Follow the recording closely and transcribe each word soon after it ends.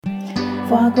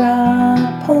foie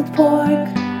gras, pulled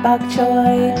pork, bok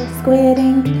choy, squid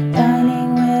ink,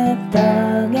 dining with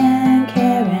Doug and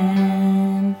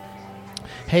Karen.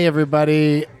 Hey,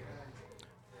 everybody.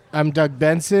 I'm Doug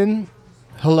Benson.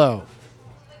 Hello.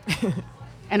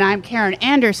 And I'm Karen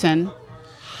Anderson.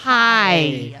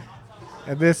 Hi.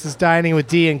 And this is Dining with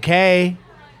D and K.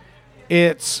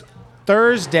 It's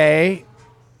Thursday,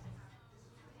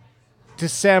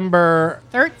 December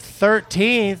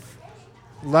 13th.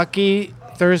 Lucky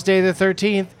Thursday the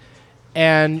 13th.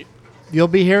 And you'll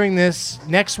be hearing this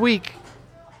next week.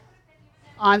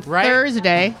 On Right?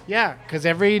 Thursday. Yeah, because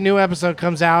every new episode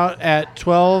comes out at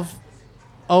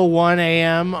 12:01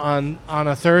 a.m. on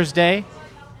a Thursday.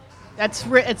 It's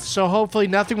So hopefully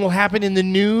nothing will happen in the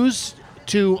news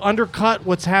to undercut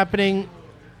what's happening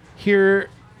here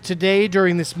today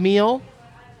during this meal.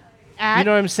 at You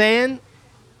know what I'm saying?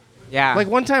 Yeah. Like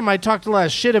one time I talked a lot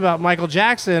of shit about Michael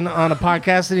Jackson on a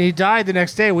podcast and he died the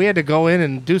next day. We had to go in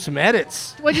and do some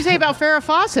edits. What'd you say about Farrah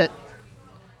Fawcett?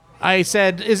 I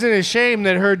said, isn't it a shame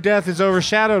that her death is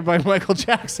overshadowed by Michael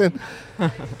Jackson?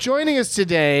 Joining us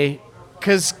today,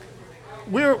 because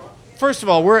first of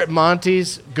all, we're at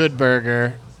Monty's Good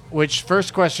Burger, which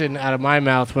first question out of my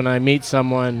mouth when I meet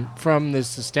someone from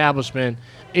this establishment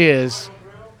is,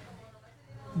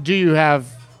 do you have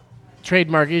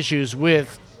trademark issues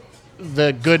with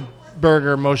the Good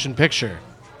Burger motion picture?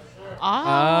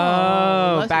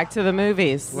 Oh, back to the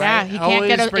movies. Yeah, he can't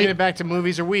Always get bringing it back to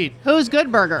movies or weed. Who's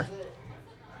Good Burger?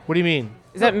 What do you mean?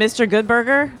 Is that Mr.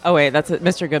 Goodburger? Oh, wait, that's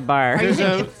Mr. Goodbar.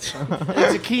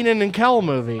 It's a Keenan and Kel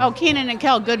movie. Oh, Keenan and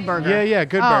Kel Good Burger. Yeah,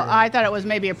 Good Oh, Burger. I thought it was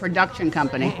maybe a production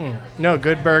company. No,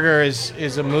 Good Burger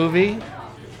is a movie.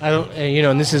 I don't,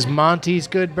 and this is Monty's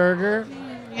Good Burger.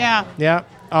 Yeah. Yeah,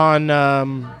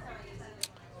 on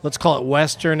let's call it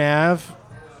Western Ave,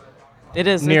 It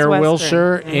is. near it's Western.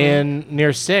 Wilshire,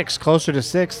 near 6th, closer to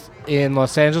 6th in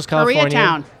Los Angeles, California.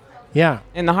 Koreatown. Yeah,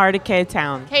 In the heart of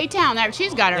K-Town. K-Town. There,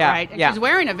 she's got it Yeah, right. And yeah. she's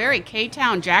wearing a very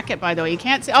K-Town jacket, by the way. You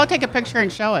can't see. I'll take a picture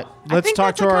and show it. let's think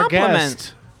talk that's to a our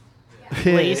compliment. guest.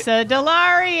 Lisa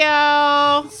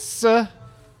Delario. There's Oh.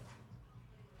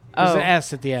 an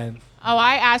S at the end. Oh,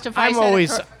 I asked if I I'm said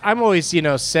always, it I'm always,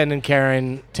 sending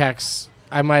Karen texts.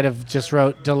 I might have just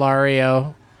wrote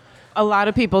Delario, A lot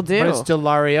of people do. but it's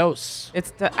Delarios.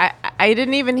 I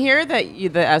didn't even hear that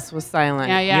the S was silent.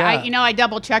 Yeah. Yeah. I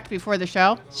double checked before the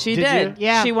show. She Did did. you?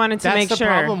 Yeah. She wanted to That's make the sure.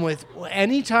 problem with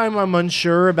anytime I'm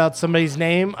unsure about somebody's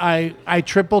name, I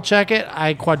triple check it,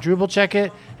 I quadruple check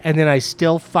it, and then I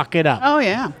still fuck it up, Oh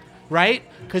yeah. right?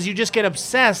 Because you just get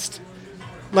obsessed.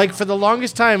 Like for the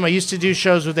longest time, I used to do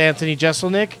shows with Anthony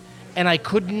Jeselnik, and I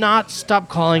could not stop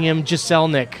calling him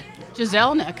Jeselnik.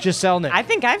 Giselnik. Jeselnik. I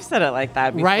think I've said it like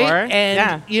that before. Right?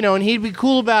 And, yeah. and he'd be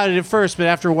cool about it at first, but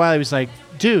after a while, he was like,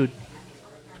 dude.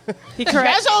 He,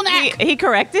 Jeselnik! he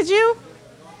corrected you?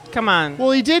 Come on.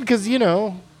 Well, he did because,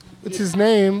 it's his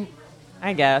name,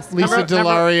 I guess. Lisa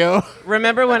Delario.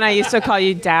 Remember when I used to call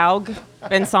you Daug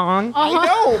Benson? I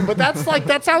know, but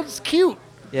that sounds cute.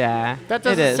 Yeah. That it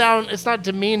doesn't is. sound, it's not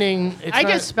demeaning. It's I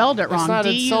not, just spelled it It's wrong. not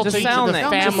insulting to the Jeselnik.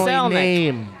 family Jeselnik.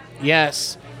 name.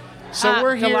 Yes. So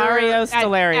we're here. Delarios,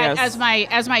 Delarios. As my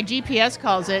GPS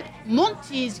calls it,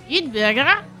 Monty's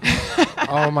Gidburger.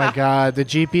 Oh my God, the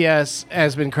GPS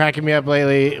has been cracking me up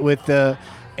lately with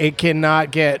it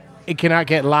cannot get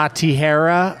La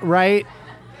Tijera right.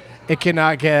 It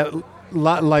cannot get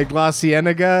La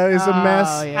Cienega is a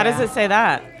mess. yeah. How does it say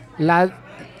that?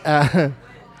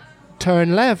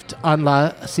 Turn left on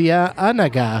La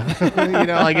Cienega.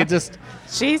 It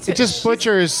just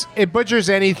butchers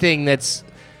anything that's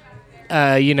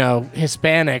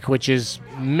Hispanic, which is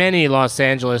many Los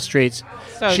Angeles streets.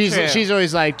 So true. She's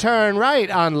always like, turn right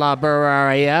on La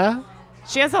Brea.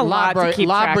 She has a lot to keep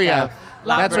La track Brea. of.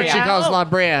 La That's what she Brea. calls Oh. La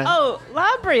Brea. Oh,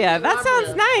 La Brea. That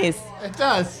sounds nice. It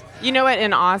does. You know what?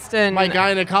 In Austin, My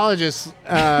gynecologist,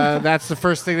 that's the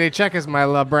first thing they check is my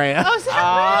La Brea. Oh, is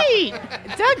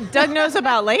that right? Doug knows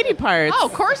about lady parts. Oh,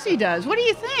 of course he does. What do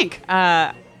you think?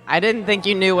 I didn't think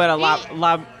you knew what a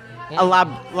labria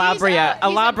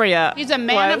He's a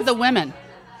man of the women.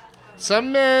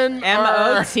 Some men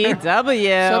are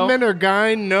MOTW. Some men are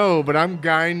gyne, no, but I'm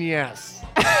gyne, yes.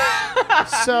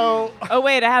 So Oh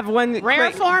wait, I have one Rare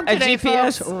quick, form a today,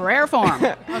 GPS. folks. Rare form.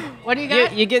 What do you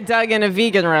got? You get Doug in a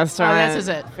vegan restaurant. this is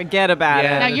it. Forget about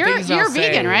Yeah. now it. the you're things I'll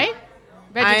vegan, say. right?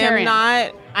 Vegetarian.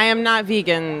 I am not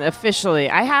vegan officially.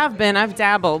 I have been. I've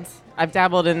dabbled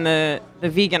in the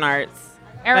vegan arts.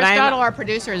 But I'm- Aristotle, our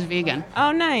producer, is vegan.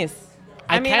 Oh, nice.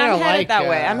 I I'm kinda headed like, that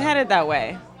way. I'm headed that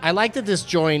way. I like that this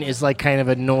joint is like kind of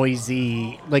a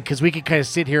noisy, like, because we could kind of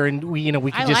sit here and we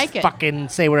could I just like it. fucking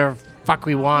say whatever fuck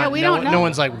we want. Yeah, we don't know. No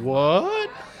one's like, what?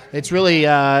 It's really,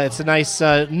 it's a nice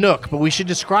nook, but we should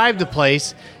describe the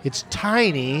place. It's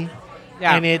tiny.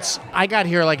 Yeah. And I got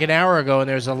here like an hour ago, and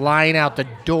there's a line out the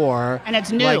door. And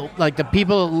it's new. Like the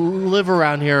people that live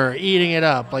around here are eating it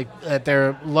up, like at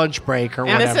their lunch break or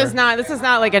And whatever. this is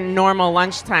not like a normal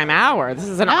lunchtime hour. This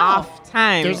is an No. off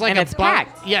time. There's like and a it's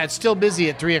packed. Yeah, it's still busy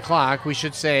at 3 o'clock. We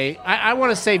should say. I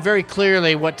want to say very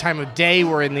clearly what time of day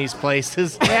we're in these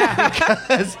places. Yeah,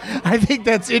 because I think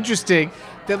that's interesting.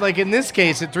 That like in this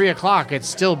case at 3 o'clock, it's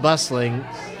still bustling.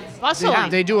 Bustling.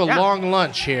 They do a Yeah. long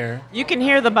lunch here. You can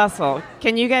hear the bustle.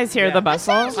 Can you guys hear the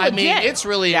bustle? sounds I mean, Legit. it's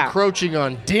really Yeah. encroaching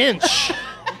on Dinch.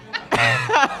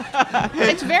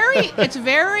 It's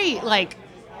very like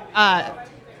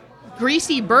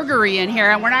greasy burgery in here,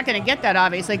 and we're not going to get that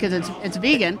obviously because it's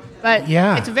vegan. But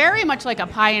Yeah. it's very much like a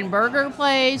pie and burger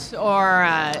place, or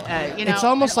It's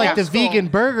almost an like the old school. vegan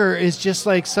burger is just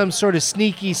like some sort of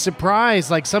sneaky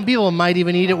surprise. Like some people might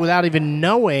even eat it without even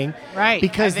knowing. Right,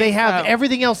 Because I they think have so.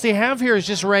 everything else they have here is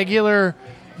just regular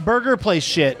burger place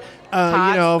shit.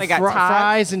 Tots, they got tots.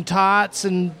 Fries and tots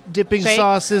and dipping Shakes.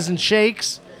 sauces and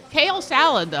shakes. Kale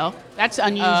salad though. That's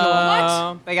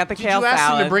unusual. They got the Did kale you ask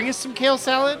salad. them to bring us some kale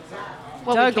salad?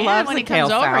 Well, Doug we can loves when the he comes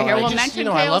kale over salad. here. We'll I just, mention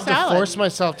I kale love salad. to force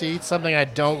myself to eat something I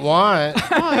don't want.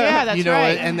 Oh yeah, that's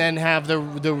right. And then have the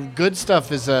good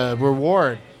stuff as a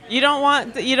reward. You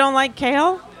don't like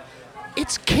kale?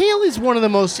 Kale is one of the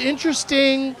most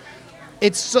interesting.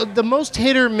 It's the most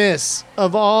hit or miss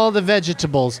of all the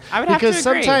vegetables. I would have to because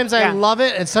agree. sometimes I Yeah. love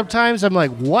it, and sometimes I'm like,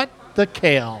 "What the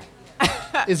kale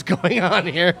is going on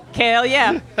here?" Kale,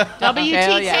 yeah. WTK.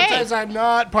 Kale, yeah. Sometimes I'm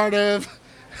not part of.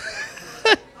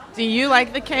 Do you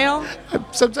like the kale?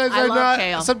 Sometimes I I'm love not.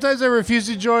 kale. Sometimes I refuse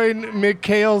to join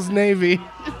McKale's Navy.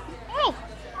 Oh,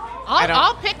 I don't-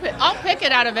 I'll pick it. I'll pick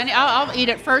it out of any. I'll eat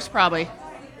it first probably.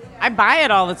 I buy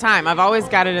it all the time. I've always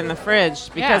got it in the fridge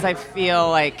because Yeah. I feel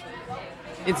like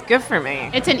it's good for me.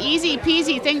 It's an easy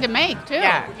peasy thing to make too.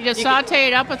 Yeah. You just You saute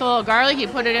it up with a little garlic. You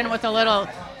put it in with a little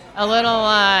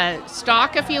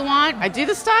stock if you want. I do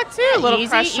the stock too. A little easy,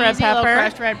 crushed red easy, little pepper.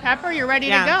 crushed red pepper. You're ready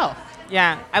Yeah. to go.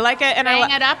 Yeah, I like it, and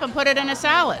Hang it up and put it in a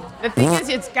salad. the thing is,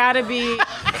 it's got to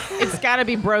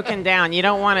be broken down. You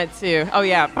don't want it to. Oh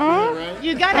yeah.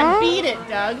 You gotta beat it,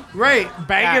 Doug. Right,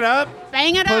 bang Yeah. it up,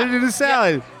 Bang it put up. it in a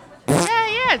salad.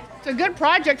 Yeah. It's a good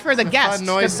project for the guests. Fun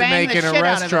noise to bang make the in a shit out of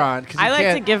it. restaurant. 'cause you I like to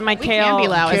can't- give my We can kale be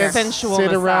loud a here. sensual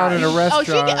sit around in a massage.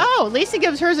 restaurant. Lisa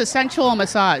gives hers a sensual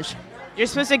massage. You're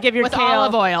supposed to give your With kale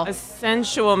olive oil. a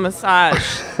sensual massage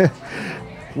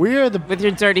We are the with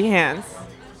your dirty hands.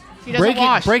 She doesn't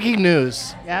wash. breaking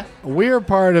news. Yeah. We are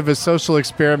part of a social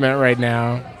experiment right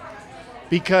now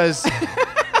because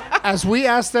as we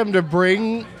ask them to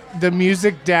bring the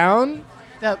music down,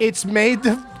 The- it's made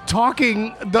the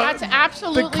talking That's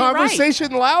absolutely the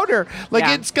conversation louder. Like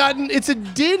Yeah. it's a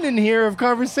din in here of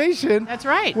conversation. That's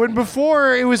right. When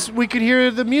before we could hear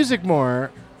the music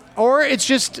more. Or it's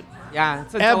just Yeah,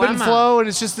 it's a ebb dilemma. and flow, and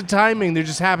it's just the timing. There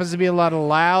just happens to be a lot of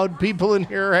loud people in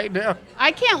here right now.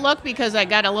 I can't look because I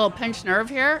got a little pinched nerve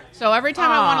here. So every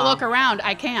time I want to Aw. look around,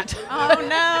 I can't. Oh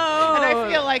no! And I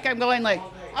feel like I'm going like,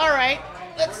 all right,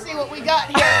 let's see what we got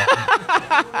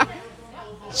here.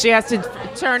 She has to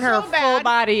turn her So full bad.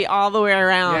 body all the way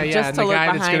around just and to the look guy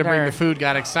that's behind going to bring her. the food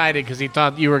got excited because he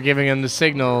thought you were giving him the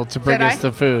signal to bring Did us I?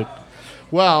 the food.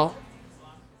 Well,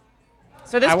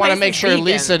 So this I want to place make is sure vegan.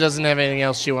 Lisa doesn't have anything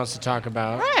else she wants to talk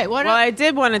about. Right. What Well, else? I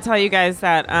did want to tell you guys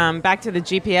that back to the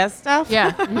GPS stuff.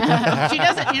 Yeah. She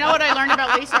doesn't, you know what I learned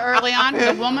about Lisa early on?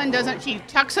 The woman doesn't, she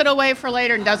tucks it away for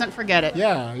later and doesn't forget it.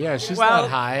 Yeah, she's Well, not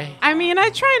high. I mean, I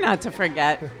try not to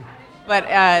forget. But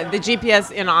the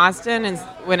GPS in Austin,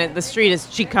 and the street is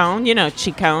Chicone,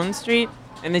 Chicone Street,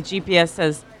 and the GPS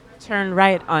says, turn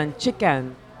right on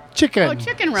Chicken. Chicken. Oh,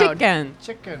 Chicken Road.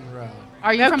 Chicken. Road.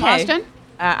 Are you from Okay. Austin?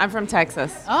 I'm from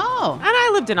Texas. Oh. And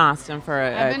I lived in Austin for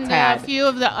I've a been to tad. a few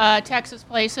of the Texas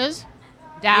places.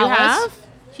 Dallas. have?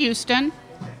 Houston.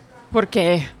 ¿Por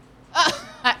qué?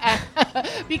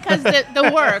 Because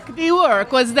the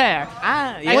work was there.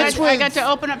 Yeah. I got to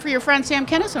open up for your friend Sam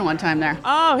Kinison one time there.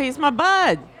 Oh, he's my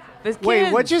bud. The Wait,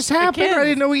 kids, what just the happened? I kids.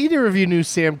 didn't know either of you knew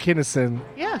Sam Kinison.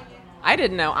 Yeah. I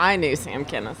didn't know I knew Sam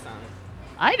Kinison.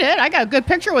 I did. I got a good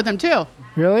picture with him too.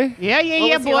 Really? Yeah, What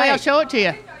boy. was he like? I'll show it to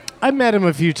you. I met him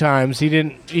a few times.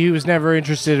 He was never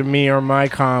interested in me or my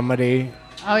comedy.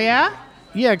 Oh yeah?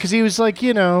 Yeah, because he was like,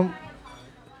 he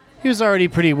was already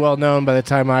pretty well known by the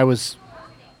time I was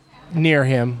near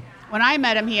him. When I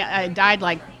met him, he died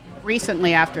like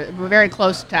recently after, very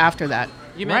close to after that.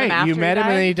 You met him after you met him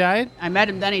and then he died? I met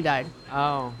him, then he died.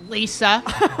 Oh. Lisa.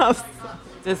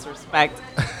 Disrespect.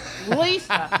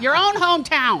 Lisa, your own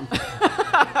hometown.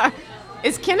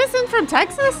 Is Kinnison from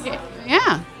Texas?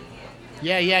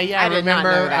 Yeah. Yeah. I did not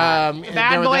Remember, know that.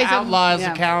 they were Boys the of- Outlaws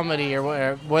yeah. of Calamity,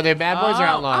 or were they Bad Boys or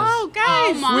Outlaws? Oh, guys.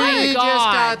 Oh, my we God. just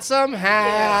got some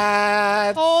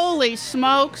hats. Holy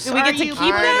smokes. Do we get to you-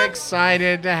 keep I'm them?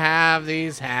 excited to have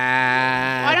these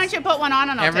hats. Why don't you put one on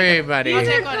and I'll take it? Everybody. I'll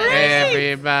take one.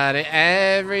 Everybody.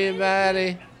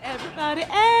 Everybody.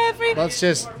 Let's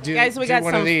just do, Guys, we do got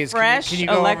one some of these. fresh can you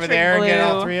go over electric there and get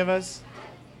all blue. three of us?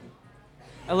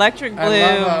 Electric Blue,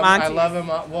 I Monty. love him.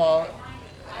 Well,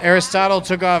 Aristotle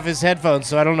took off his headphones,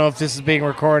 so I don't know if this is being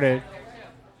recorded.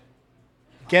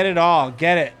 Get it all.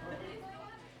 Get it.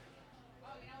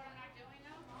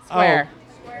 Square.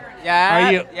 Yeah.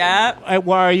 Are you- Yeah.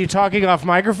 Well, are you talking off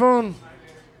microphone?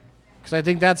 Because I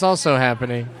think that's also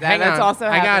happening. Hang That's on. also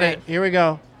I got happening. it. Here we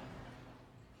go.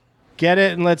 Get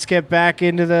it, and let's get back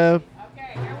into the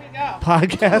Okay, here we go.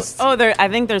 podcast. Oh, I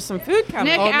think there's some food coming.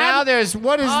 Nick Oh, now Ad- there's,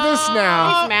 what is this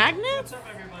now? These magnets?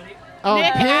 Oh,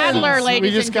 Nick pins. Adler, We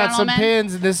ladies just and got some gentlemen.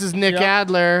 pins, and this is Nick Yep.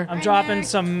 Adler. I'm dropping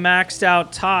some maxed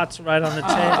out tots right on the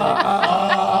table.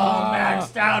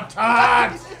 Maxed out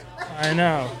tots. I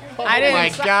know. I Oh didn't.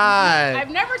 my God.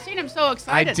 I've never seen him so I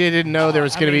excited. didn't know there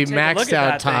was I going to mean, be take a look maxed at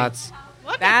out that thing. tots.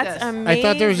 Look That's at this. amazing. I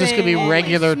thought there was just going to be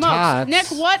regular Smokes. tots. Nick,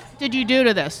 what did you do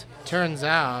to this? Turns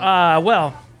out.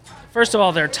 Well, first of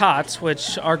all, they're tots,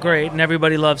 which are great, and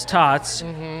everybody loves tots.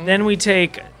 Then we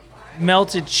take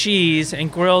melted cheese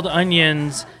and grilled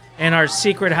onions and our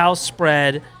secret house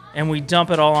spread, and we dump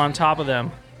it all on top of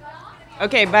them.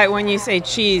 Okay, but when you say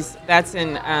cheese, that's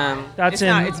in. That's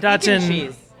it's vegan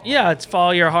cheese. Yeah, it's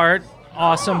Follow Your Heart,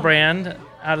 awesome brand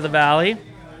out of the valley.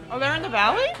 Oh, they're in the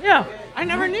valley? Yeah, I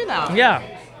never knew that. yeah.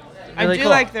 I Really do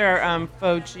cool. like their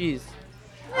faux cheese.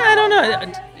 Yeah, I don't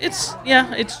know.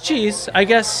 It's cheese. I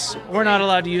guess we're not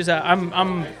allowed to use that.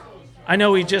 I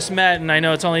know we just met, and I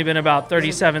know it's only been about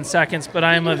 37 seconds, but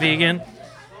I am a vegan.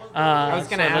 I was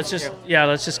gonna let's ask just you.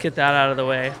 let's just get that out of the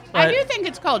way. I But do think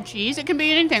it's called cheese. It can be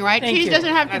anything, right? Thank Cheese you.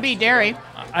 doesn't have to be dairy.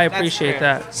 I appreciate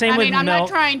fair. that. Same I with mean, I'm not milk.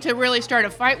 trying to really start a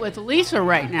fight with Lisa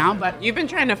right now, but You've been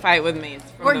trying to fight with me.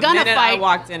 From we're the gonna minute fight. I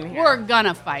walked in here. We're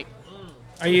gonna fight.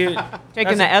 Are you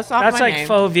taking the S off That's my like name.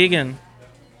 faux vegan.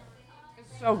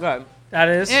 So good. That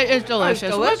is. It is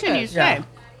delicious. What can you delicious. say? Yeah.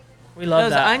 We love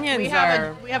Those that. onions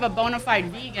We have a bona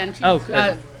fide vegan. She's, Oh,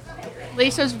 good.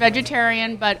 Lisa's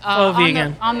vegetarian, but Oh, on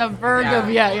vegan. on the verge of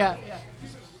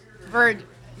verge.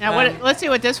 Now let's see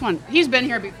what this one. He's been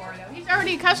here before though. He's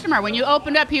already a customer. When you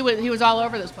opened up, he was all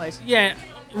over this place. Yeah,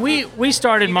 we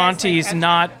started Monty's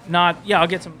ketchup? not. Yeah, I'll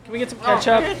get some. Can we get some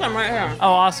ketchup? Here's some right here.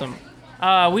 Oh, awesome.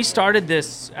 We started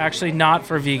this actually not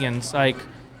for vegans, like,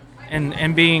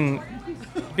 and being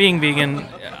vegan.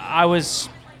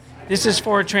 This is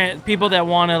for people that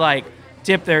want to like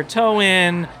dip their toe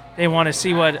in. They want to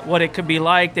see what it could be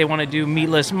like. They want to do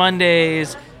meatless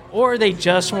Mondays, or they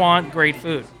just want great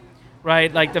food,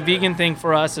 right? Like the vegan thing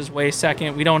for us is way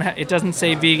second. We don't. It doesn't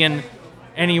say vegan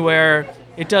anywhere.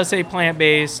 It does say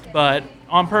plant-based, but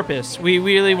on purpose. We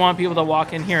really want people to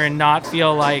walk in here and not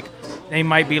feel like they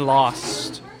might be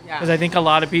lost, Yeah. because I think a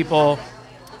lot of people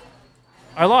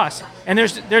are lost. And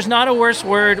there's not a worse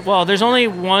word. Well, there's only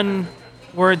one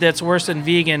word that's worse than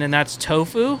vegan, and that's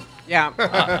tofu. Yeah. So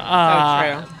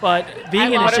true. But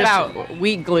vegan What is just about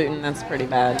wheat gluten? That's pretty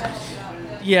bad.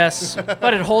 yes,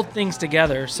 but it holds things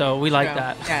together, so we like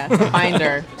that. Yeah, it's a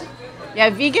binder. Yeah,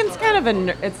 vegan's kind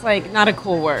of it's like not a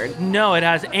cool word. No, it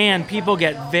has, and people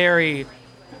get very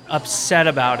upset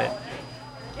about it.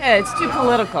 Yeah, it's too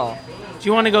political. Do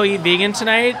you want to go eat vegan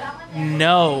tonight?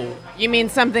 No. You mean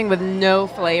something with no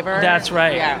flavor? That's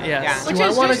right, Yeah. yes. Do Which I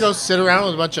is want to just- go sit around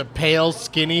with a bunch of pale,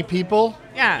 skinny people?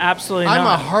 Yeah. Absolutely I'm a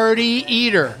not. hearty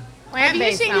eater. Have you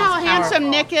Plant-based seen sounds how handsome powerful.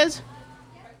 Nick is?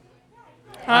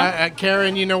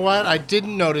 Karen, you know what? I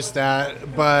didn't notice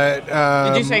that, but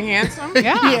Did you say handsome?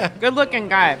 Yeah. Good-looking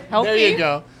guy. Healthy. there you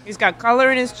go. He's got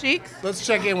color in his cheeks. Let's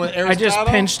check in with I Aristotle. just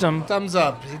pinched him. Thumbs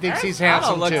up. He thinks he's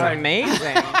Aristotle handsome looks too.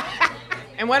 amazing.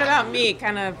 And what about me?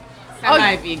 Kind of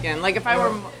semi-vegan. Like if I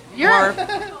were You're-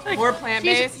 more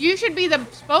plant-based. You should be the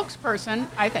spokesperson,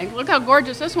 I think. Look how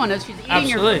gorgeous this one is. She's eating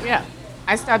Absolutely. your yeah.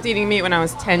 I stopped eating meat when I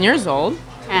was 10 years old.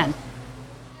 10.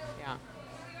 Yeah.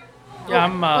 Yeah,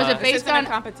 I'm. Was it This based isn't on a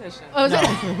competition. was it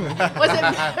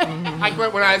I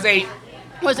quit when I was 8.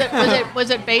 was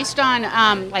it based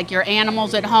on like your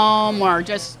animals at home or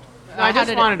just No, I how just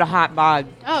did wanted a hot bod.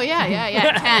 Oh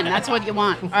yeah. 10. That's what you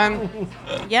want.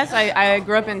 Yes, I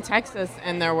grew up in Texas,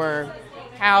 and there were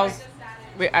cows.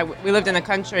 We lived in the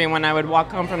country, and when I would walk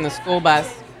home from the school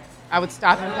bus, I would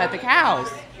stop and pet the cows.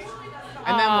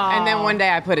 And then one day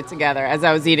I put it together as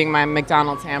I was eating my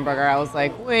McDonald's hamburger. I was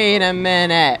like, wait a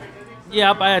minute.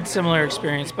 Yep, I had similar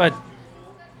experience, but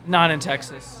not in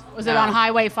Texas. Was it on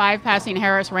Highway 5 passing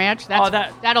Harris Ranch? That'll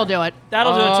do it.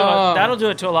 That'll do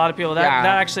it to a lot of people. That Yeah.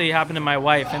 that actually happened to my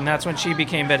wife, and that's when she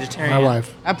became vegetarian. My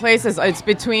wife. A place it's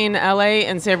between LA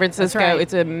and San Francisco. That's right.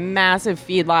 It's a massive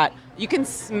feedlot. You can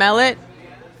smell it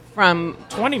from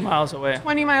 20 miles away.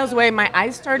 20 miles away. My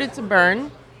eyes started to burn,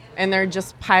 and they're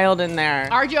just piled in there.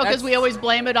 Our joke is we always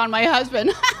blame it on my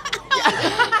husband.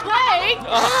 Like,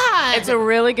 God. It's a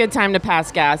really good time to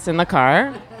pass gas in the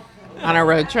car on a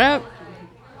road trip.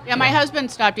 Yeah, my husband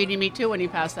stopped eating meat too when he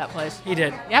passed that place. He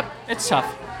did. Yep. It's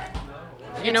tough.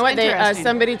 You know what? They interesting.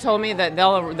 somebody told me that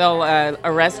they'll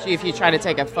arrest you if you try to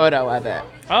take a photo of it.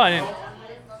 Oh, I didn't.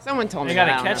 Someone told me They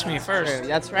gotta that. I don't catch know me if that's first. true.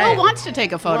 That's Who right. wants to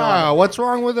take a photo? Wow, what's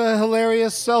wrong with a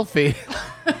hilarious selfie?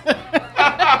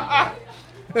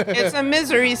 It's a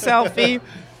misery selfie.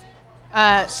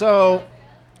 So,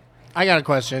 I got a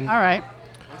question. All right.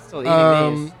 Still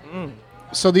eating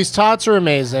these. So these tots are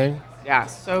amazing, Yeah,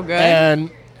 so good.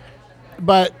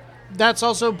 but that's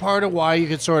also part of why you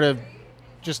could sort of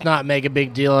just not make a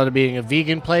big deal out of being a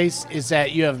vegan place, is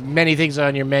that you have many things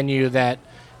on your menu that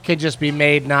can just be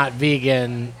made not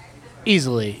vegan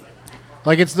easily.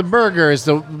 Like it's the burger is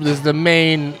the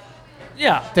main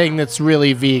Yeah. thing that's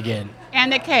really vegan,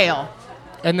 And the kale.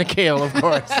 and the kale, of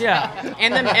course. Yeah.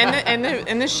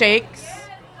 and the shakes.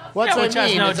 What's Yeah, what which I has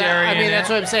mean? no Is that- dairy I mean, in that's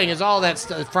it. what I'm saying. Is all that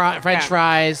stuff, French Yeah.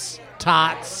 fries,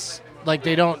 tots, like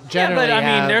they don't Yeah, generally. but I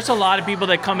mean, have- there's a lot of people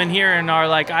that come in here and are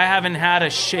like, I haven't had a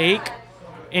shake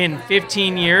in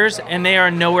 15 years, and they are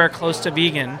nowhere close to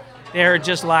vegan. They're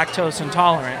just lactose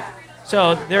intolerant.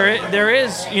 So there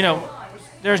is,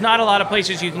 there's not a lot of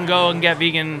places you can go and get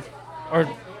vegan, or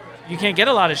you can't get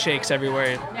a lot of shakes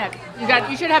everywhere. Yeah,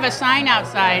 you should have a sign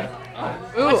outside.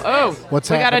 What's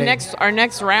we got happening? our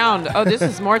next round. Oh, this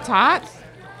is more tots.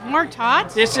 More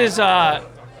tots? This is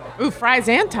Ooh, fries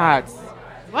and tots.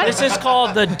 What? this is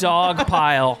called the dog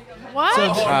pile. What?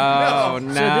 Oh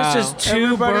no. So this is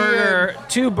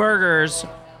two burgers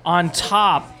on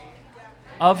top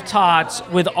of tots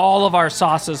with all of our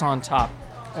sauces on top.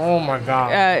 Oh my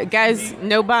god. Guys,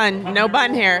 no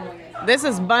bun here. This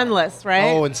is bunless,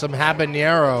 right? Oh, and some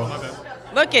habanero.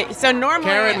 Look at so normally.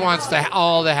 Karen wants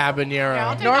all the habanero.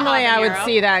 I'll take Normally, a I would habanero.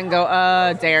 see that and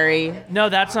go, dairy. No,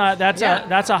 that's not. That's Yeah.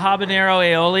 a habanero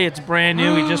aioli. It's brand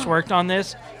new. We just worked on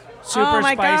this. Super oh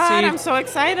my spicy. god, I'm so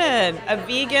excited! A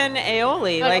vegan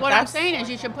aioli, But like what I'm that's. saying is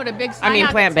you should put a big sign out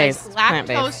that plant-based, says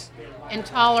plant-based. lactose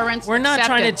intolerance We're not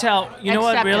trying to accepted. tell. You know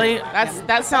what? Accepted. Really,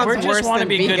 That sounds we worse just want to than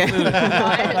be vegan. good food.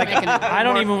 I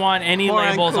don't even want any more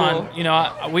labels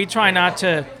uncool. on. We try not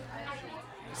to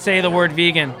say the word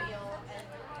vegan.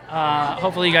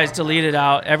 Hopefully, you guys delete it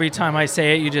out. Every time I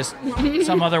say it, you just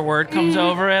some other word comes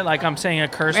over it, like I'm saying a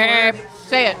curse word.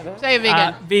 Say it. Say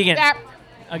vegan. Vegan. Zap.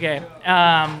 Okay.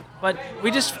 But we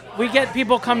get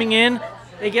people coming in.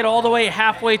 They get all the way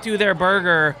halfway through their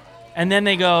burger, and then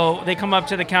they come up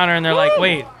to the counter and they're like,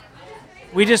 "Wait,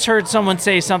 we just heard someone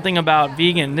say something about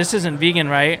vegan. This isn't vegan,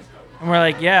 right?" And we're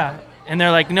like, "Yeah." And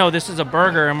they're like, "No, this is a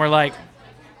burger." And we're like,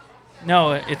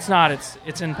 "No, it's not.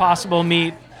 It's Impossible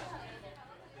Meat."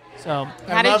 So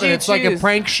How did love it. you It's like a choose?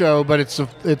 prank show, but it's a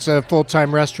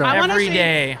full-time restaurant. I wanna every see-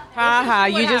 day. Haha,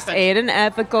 What you just happened? ate an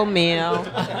ethical meal.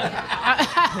 All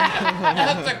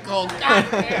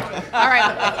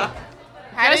right.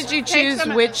 How Just did you take choose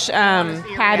some- which your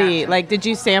patty? reaction. Like, did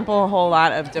you sample a whole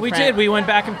lot of different? We did. We went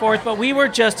back and forth, but we were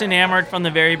just enamored from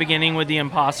the very beginning with the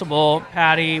Impossible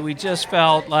patty. We just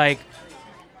felt like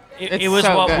it It's was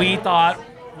so what good. we thought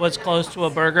was close to a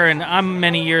burger, and I'm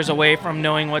many years away from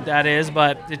knowing what that is,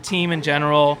 but the team in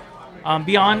general,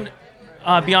 Beyond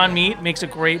Meat makes a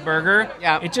great burger.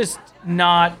 Yeah. It's just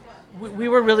not. We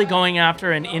were really going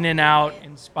after an In-N-Out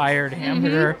inspired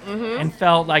hamburger, and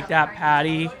felt like that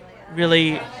patty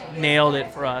really nailed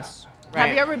it for us. Right.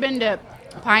 Have you ever been to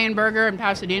Pie and Burger in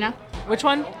Pasadena? Which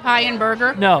one? Pie and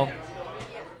Burger. No.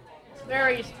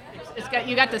 It's got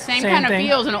you got the same Same kind of thing.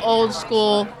 feel as an old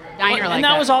school diner like And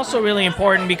that was also really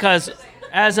important because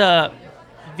as a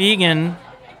vegan,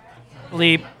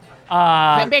 Leap, Big-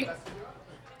 I'm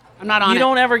not on you it.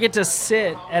 don't ever get to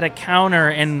sit at a counter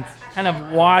and kind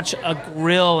of watch a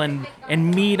grill and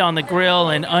meat on the grill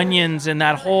and onions and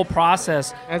that whole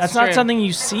process. That's not true. something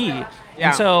you see. Yeah.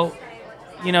 And so,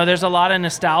 there's a lot of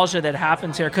nostalgia that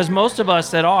happens here because most of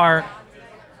us that are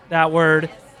that word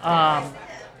have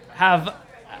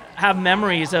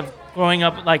memories of growing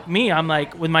up like me. I'm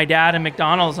like with my dad at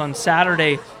McDonald's on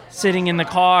Saturday, sitting in the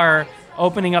car,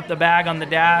 opening up the bag on the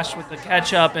dash with the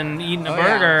ketchup and eating a Oh,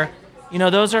 yeah. burger.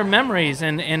 those are memories,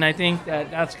 and I think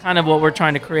that's kind of what we're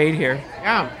trying to create here.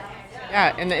 Yeah,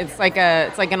 yeah, and it's like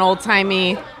an old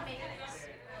timey.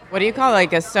 What do you call it?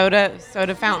 Like a soda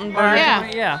fountain bar?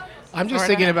 Yeah. I'm just Sorta.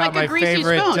 thinking about Like a my greasy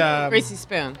favorite. spoon. Greasy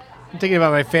spoon. I'm thinking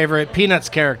about my favorite Peanuts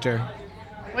character,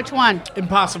 Which one?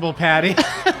 Impossible Patty.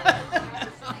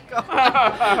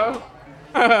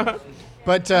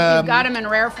 But You've got him in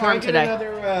rare can form we get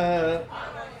today.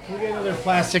 can we get another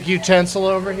plastic utensil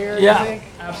over here? you Yeah, think?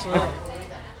 absolutely.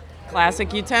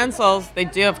 Classic utensils. They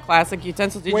do have classic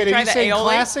utensils. Did Wait, you are try you the saying aioli?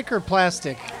 classic or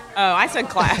plastic? Oh, I said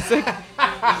classic.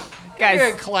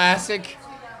 Guys, classic.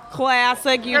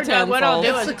 classic Here, Doug, what I'll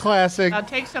utensils. do It's a classic. I'll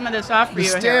take some of this off for The you.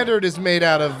 Here. standard is made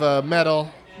out of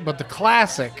metal, but the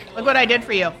classic Look what I did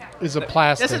for you. is a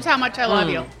plastic. This is how much I love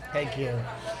you. Thank you.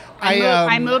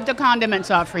 I moved the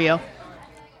condiments off for you.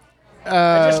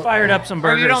 I just fired up some Or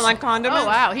burgers. you don't like condiments? Oh,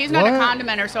 wow. He's not a What?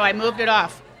 condimenter, so I moved it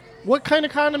off. What kind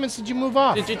of condiments did you move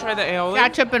off? Did you try the aioli?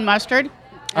 Ketchup and mustard.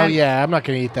 Oh yeah, I'm not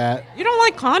gonna eat that. You don't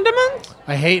like condiments?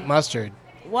 I hate mustard.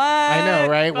 What? I know,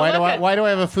 right? But Why do look I? at- Why do I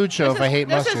have a food show if I hate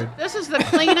mustard? This is the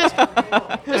cleanest.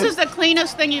 This is the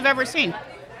cleanest thing you've ever seen.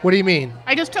 What do you mean?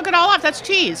 I just took it all off. That's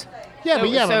cheese. Yeah, So-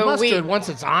 but so but mustard we- once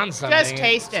it's on something, Just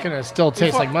taste it's it. gonna still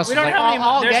taste like mustard. We don't Like, have any.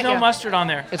 I'll There's get no ya. mustard on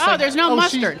there. it's Oh, there's no she's-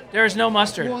 mustard. There's no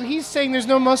mustard. Well, he's saying there's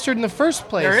no mustard in the first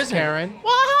place. There isn't. Karen.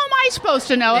 Well, how am I supposed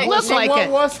to know? It looked So like what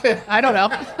it. was it? I don't know.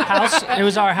 It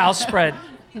was our house spread.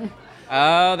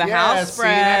 Oh, the house see,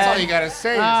 spread. that's all you gotta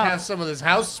say. Is have some of this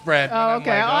house spread. Oh, And I'm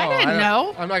okay. like, Oh, I didn't don't-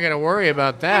 know. I'm not gonna worry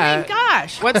about I that. mean,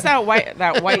 gosh. What's that white?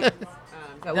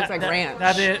 That looks like ranch.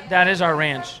 That is our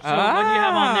ranch. So what you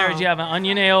have on there is you have an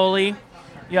onion aioli,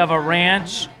 you have a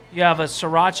ranch, you have a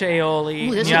sriracha aioli, Ooh,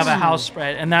 and this you have a is- house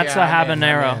spread, and that's Yeah, the I'm in,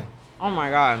 habanero. I'm in. Oh my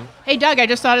god. Hey, Doug, I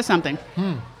just thought of something.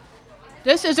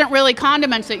 This isn't really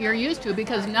condiments that you're used to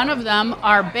because none of them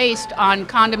are based on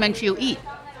condiments you eat.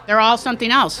 They're all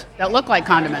something else that look like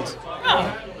condiments.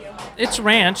 It's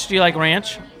ranch. Do you like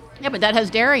ranch? Yeah, but that has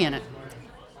dairy in it.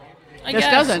 I This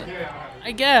guess. doesn't.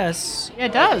 I guess Yeah,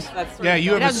 it does. That's Yeah,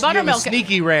 you have, It has you have a buttermilk.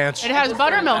 sneaky ranch. It has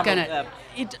buttermilk in it.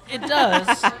 it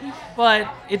does, but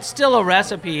it's still a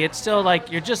recipe. It's still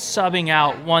like you're just subbing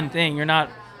out one thing. You're not.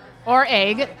 Or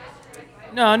egg.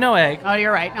 No egg. Oh,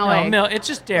 you're right. No, No egg. milk. It's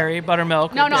just dairy,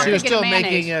 buttermilk. No, or no, So dairy. you're thinking still of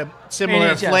mayonnaise. making a similar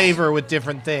Mayonnaise, yes. flavor with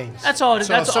different things. That's all.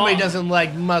 So That's if somebody all. doesn't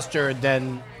like mustard,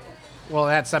 then, well,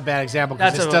 that's not a bad example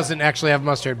because That's this a- doesn't actually have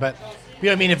mustard. But you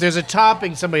know what I mean? If there's a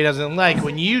topping somebody doesn't like,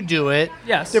 when you do it,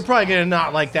 Yes. they're probably going to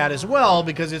not like that as well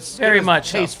because it's Very gonna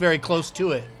much so. tastes very close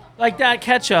to it. Like that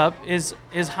ketchup is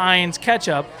Heinz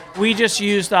ketchup. We just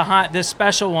use this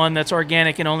special one that's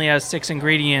organic and only has 6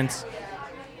 ingredients.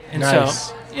 And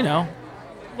Nice. so,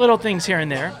 little things here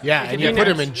and there. Yeah, and you You put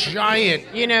know- them in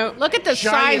giant Look at the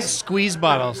giant size. squeeze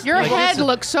bottles. Your Like, head this is-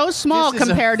 looks so small this is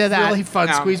a compared to that. Really fun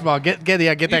No. squeeze bottle. Get You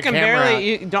that can camera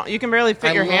barely out. you can barely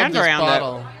fit I your love hand this around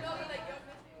bottle.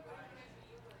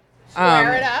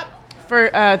 Square it up. For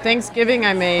Thanksgiving,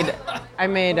 I made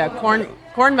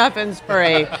corn muffins for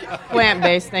a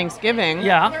plant-based Thanksgiving.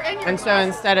 Yeah, And so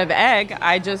instead of egg,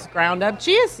 I just ground up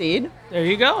chia seed. there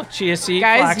you go. Chia seed,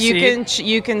 Guys, flax seed.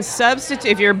 you can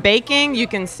substitute if you're baking, you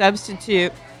can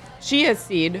substitute chia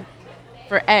seed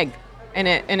for egg, and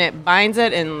it binds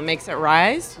it and makes it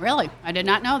rise. Really? I did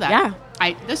not know that.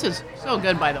 Yeah. This is so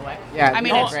good, by the way. Yeah, I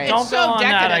mean, don't- it's, great. it's Don't so go on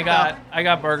that. decadent. I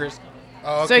got burgers.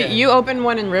 Oh, So okay. you opened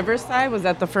one in Riverside. Was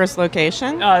that the first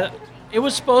location? It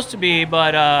was supposed to be,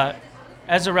 but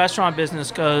as the restaurant business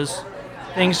goes,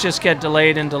 things just get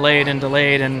delayed and delayed and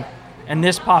delayed, and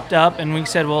this popped up, and we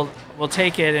said, well, we'll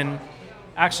take it, and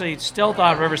actually still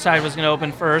thought Riverside was going to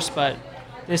open first, but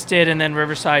this did, and then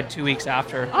Riverside 2 weeks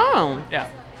after. Oh, Yeah,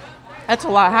 that's a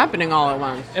lot happening all at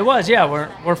once. it was. Yeah,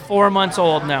 we're 4 months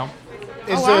old now.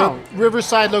 Is Oh, wow. the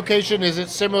Riverside location, is it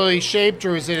similarly shaped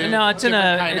or is it No, it's in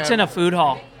a food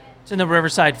hall. It's in the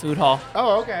Riverside Food Hall.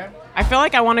 Oh, okay. I feel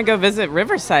like I want to go visit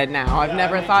Riverside now. I've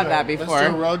never thought that Let's before. do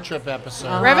a road trip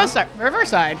episode.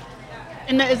 Riverside.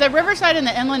 Is that Riverside in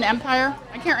the Inland Empire?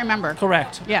 I can't remember.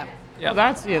 Correct. Yeah. Yeah. Oh,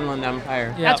 that's the Inland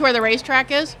Empire. Yeah. That's where the racetrack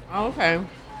is? Oh, okay.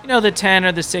 the 10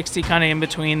 or the 60 kind of in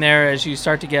between there as you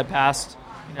start to get past.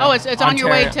 Oh, it's on your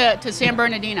way Ontario. to San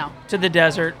Bernardino. to the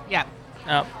desert. Yeah.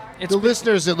 It's The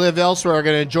listeners that live elsewhere are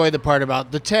going to enjoy the part about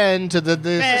the 10 to the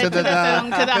this To to the the thing, to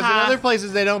the because in half. other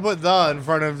places they don't put the in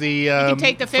front of the You can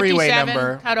take the freeway 57,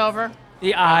 number. cut over.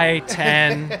 the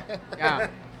I-10. Yeah.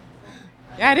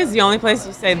 Yeah, it is the only place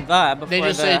you say the before They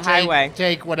just the say highway.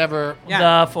 take whatever.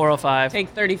 Yeah. The 405. Take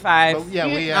 35. Oh, yeah,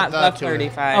 we not add the the to it.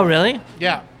 35. Oh, really?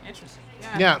 Yeah, Interesting.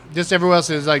 yeah. Just everywhere else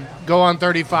is like go on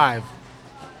 35.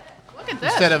 Look at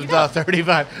this. instead of the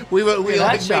 35. We that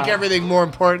like shot. make everything more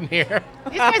important here.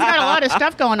 These guys got a lot of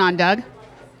stuff going on, Doug.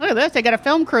 Look at this. They got a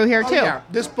film crew here, too.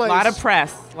 This A place, lot of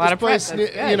press. A lot this of press. place,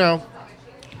 That's good. you know,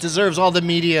 deserves all the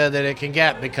media that it can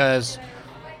get because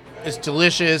it's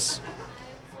delicious.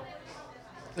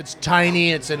 It's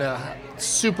tiny. It's in a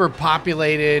super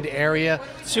populated area.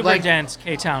 Super like, dense,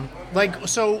 K-Town. Like,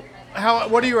 so,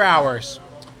 what are your hours?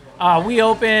 We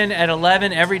open at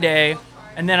 11 every day,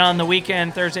 and then on the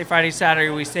weekend, Thursday, Friday, Saturday,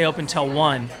 we stay open till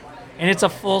 1. And it's a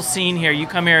full scene here. You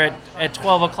come here at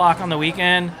 12 o'clock on the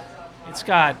weekend. It's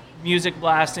got music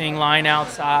blasting, line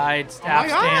outside, staff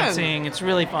God. dancing. It's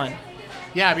really fun.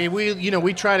 Yeah, I mean,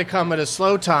 we try to come at a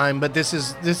slow time, but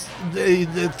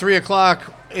the 3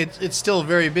 o'clock. It's still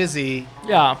very busy.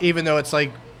 Yeah. Even though it's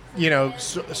like, sort of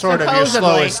your Supposedly,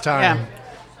 slowest time.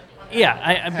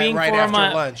 Yeah, being right 4 after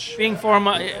months, lunch. being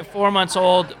 4 months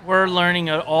old, we're learning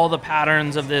all the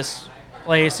patterns of this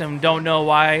place and don't know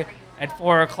why at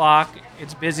 4 o'clock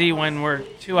it's busy when we're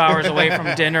 2 hours away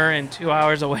from dinner and 2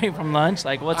 hours away from lunch.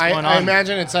 Like, what's going I on?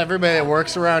 imagine it's everybody that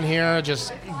works around here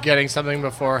just getting something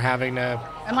before having to.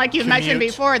 And like you mentioned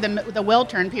Commute. before, the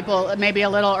Wiltern people maybe a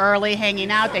little early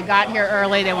hanging out. They got here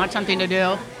early. They want something to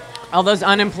do. All those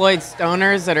unemployed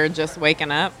stoners that are just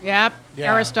waking up. Yep.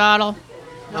 Yeah. Aristotle.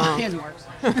 No, his works.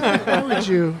 How would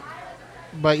you?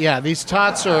 But yeah, these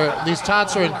tots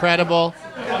are incredible,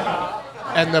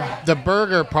 and the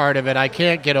burger part of it I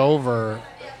can't get over.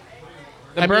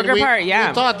 The burger part, yeah.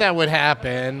 We thought that would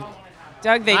happen.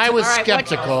 Doug, they I was All right,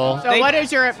 skeptical. So what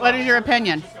is your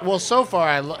opinion? Well, so far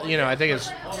I think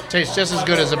it tastes just as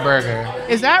good as a burger.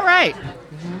 Is that right?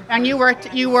 And you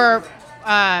were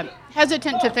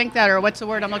hesitant to think that, or what's the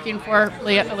word I'm looking for,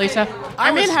 Lisa?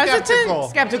 I mean, was hesitant? skeptical.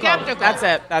 Skeptical.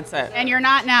 That's it. And you're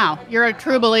not now. You're a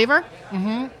true believer.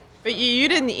 But you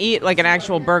didn't eat like an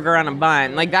actual burger on a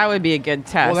bun. Like that would be a good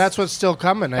test. Well, that's what's still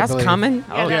coming. I That's believe. coming.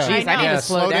 Oh, Yeah, jeez, I need Yeah, to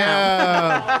slow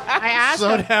down. I asked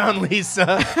Slow him. down,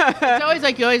 Lisa. It's always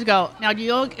like you always go, now do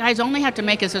you guys only have to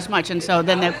make us this much? And so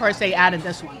then, of course, they added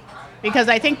this one. Because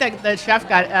I think that the chef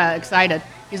got excited.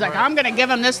 He's like, I'm going to give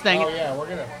him this thing. Oh yeah, we're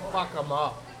gonna fuck them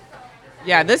up.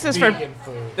 Yeah, this is Vegan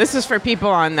food. this is for people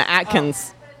on the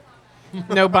Atkins.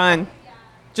 No bun,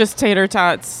 just tater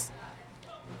tots.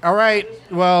 All right.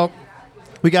 Well,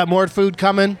 we got more food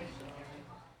coming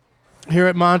here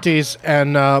at Monty's,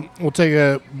 and we'll take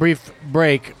a brief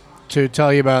break to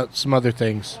tell you about some other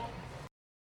things.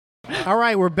 All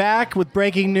right, we're back with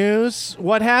breaking news.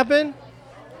 What happened?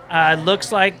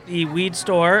 Looks like the weed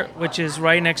store, which is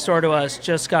right next door to us,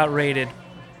 just got raided.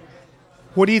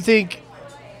 What do you think?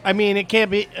 I mean, it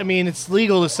can't be. I mean, it's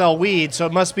legal to sell weed, so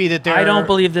it must be that they're. I don't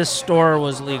believe this store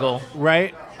was legal,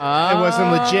 Right? It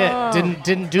wasn't legit.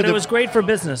 Didn't do but the. it was great for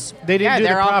business. They didn't Yeah, do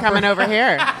they're the all proper, coming over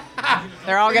here.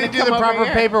 They're all They gonna didn't do come the over proper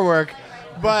here. paperwork.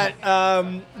 But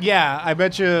yeah, I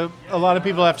bet you a lot of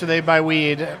people after they buy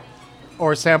weed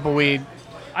or sample weed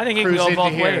I think it can cruise go into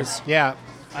both here. ways. Yeah.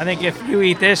 I think if you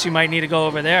eat this, you might need to go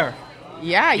over there.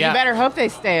 Yeah, Yeah. you better hope they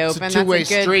stay It's a open. two-way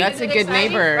That's a good. street. That's a Is it good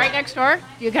exciting? neighbor. Right next door?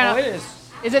 Do you Oh, it kind is. of?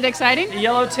 Is it exciting? The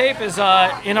yellow tape is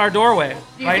in our doorway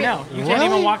you right think- now. You can't Really?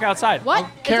 even walk outside. What?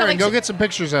 Karen, go get some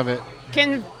pictures of it.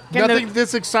 Can Nothing the,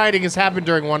 this exciting has happened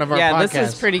during one of our yeah, podcasts.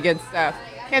 this is pretty good stuff.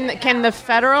 Can the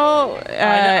federal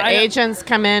agents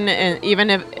come in and even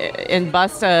if and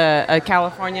bust a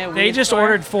California? They weed just store?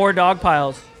 ordered 4 dog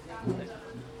piles.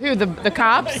 Who the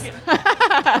cops?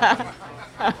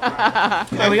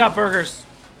 Yeah, we got burgers.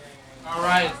 All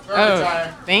right.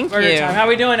 Oh, thank Burger you. time. How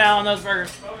we doing now on those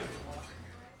burgers?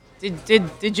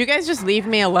 Did you guys just leave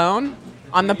me alone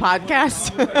on the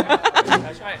podcast?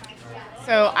 That's right.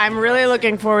 So I'm really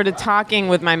looking forward to talking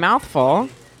with my mouth full.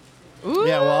 Ooh,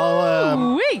 Yeah,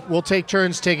 well, wee. we'll take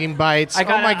turns taking bites. I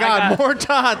got- oh my I God, got- more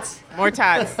tots. More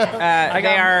tots. I They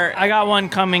got are. one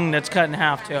coming that's cut in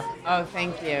half too. Oh,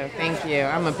 thank you.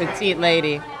 I'm a petite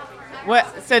lady. What?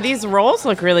 So these rolls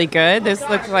look really good. This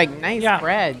looks like nice Yeah.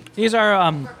 bread. These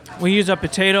are we use a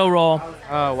potato roll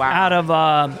Oh wow. out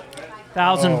of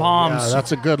Thousand Palms, Yeah,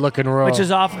 that's a good looking roll. which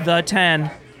is off the 10,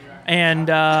 and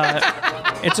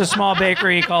it's a small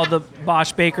bakery called the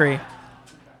Bosch Bakery.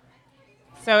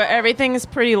 So everything is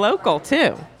pretty local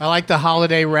too. I like the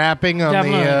holiday wrapping on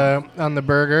on the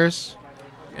burgers.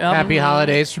 Happy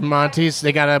holidays from Monty's.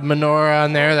 They got a menorah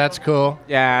on there. That's cool.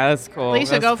 Yeah, that's cool.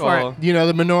 Lisa, That's go for cool. it. You know,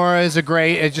 the menorah is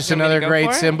it's just You want me to another go great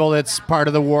for it? symbol. It's part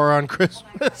of the war on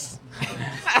Christmas.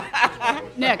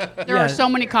 Nick, there are Yeah. so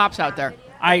many cops out there.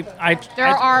 There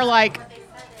Are like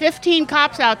 15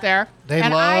 cops out there. They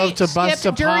and love I to bust a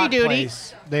skipped jury pot duty.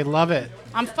 place. They love it.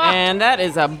 I'm fucked. And that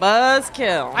is a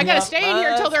buzzkill. I gotta stay in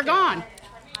here until they're gone.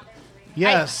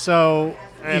 Yes. So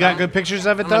You got good pictures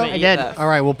of it, though? I did. All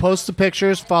right, we'll post the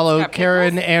pictures. Follow Got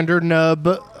Karen pickles?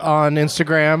 Andernub on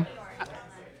Instagram.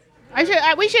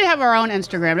 We should have our own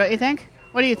Instagram, don't you think?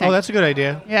 What do you think? Oh, that's a good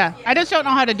idea. Yeah, I just don't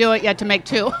know how to do it yet to make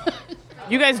two.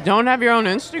 You guys don't have your own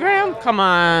Instagram? Come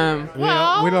on.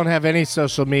 Well- we don't have any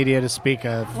social media to speak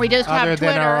of. We just other have than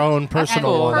Twitter our own and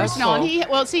personal Cool, ones. that's personal. And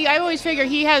cool. well, see, I always figure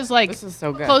he has like This is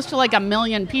so good. close to like 1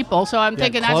 million people, so I'm Yeah,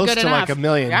 thinking that's close good to enough. like 1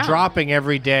 million, Yeah. dropping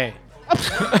every day.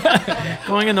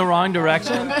 Going in the wrong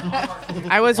direction.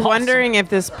 I was wondering if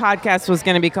this podcast was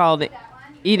going to be called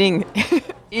Eating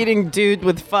Eating Dude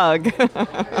with Fug.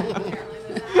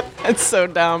 It's so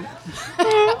dumb.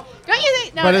 Don't you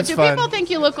think? But it's do fun. people think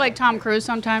you look like Tom Cruise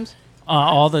sometimes?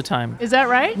 All the time. Is that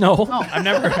right? No, Oh. I've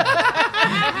never.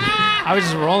 I was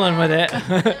just rolling with it.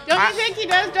 Don't you think he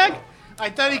does, Doug? I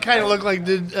thought he kind of looked like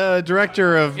the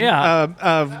director of Yeah.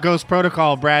 of Ghost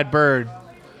Protocol, Brad Bird.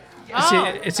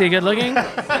 Is he good looking?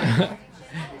 Oh,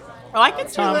 I can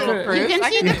see Tom Little Cruise. Cruise. You can I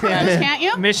see the Cruise, can't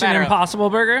you? Mission Better. Impossible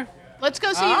Burger. Let's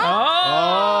go see.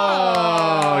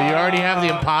 Oh, you already have the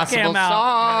Impossible Came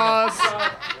out. sauce.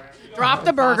 Drop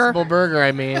the burger. Impossible burger,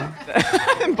 I mean.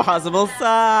 Impossible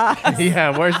sauce.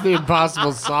 Yeah, where's the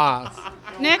Impossible sauce?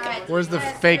 Nick, Where's the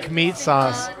fake meat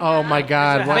sauce? Oh my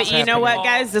God! What's But you know what, happening?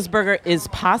 guys? This burger is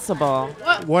possible.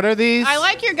 What are these? I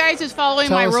like your guys is following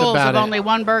Tell my us rules about of it. only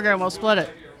one burger and we'll split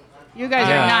it. You guys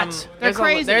Yeah. are nuts. They're There's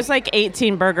crazy. there's like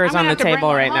 18 burgers I'm on gonna the have to bring table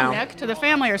one right home, now. Nick, to the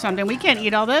family or something. We can't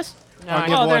eat all this. I'll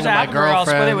give Oh, one there's to my Apple Burger. I'll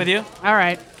split it girlfriend. with you. All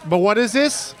right. But what is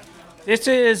this? This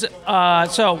is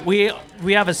so we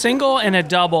have a single and a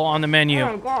double on the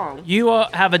menu. You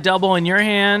have a double in your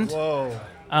hand, Whoa!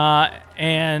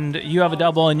 and you have a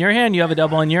double in your hand. You have a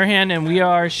double in your hand, and we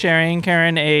are sharing,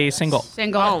 Karen, a single.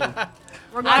 Single.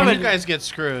 We're How going. you guys get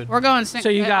screwed? We're going single. So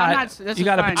you got this you is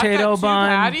got a fine. potato bun.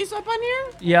 patties up on here?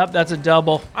 Yep, that's a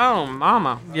double. Oh,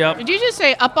 mama. Yep. Did you just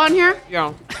say up on here?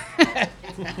 Yo.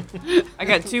 I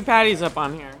got 2 patties up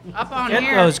on here. Up on Get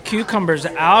here. those cucumbers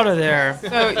out of there.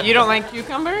 So you don't like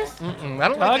cucumbers? I don't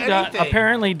Doug, like anything.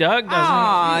 apparently Doug doesn't.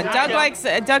 Aw,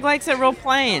 Doug likes it real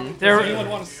plain. There,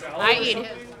 I eat his.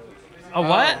 a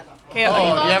what? Kale.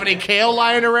 Oh, do you have any kale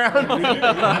lying around?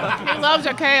 He loves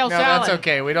a kale No, salad. that's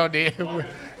okay. We don't need.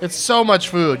 It's so much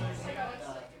food.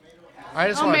 I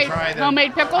just want to try them.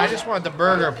 Homemade pickles? I just want the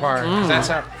burger part. 'Cause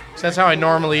that's how I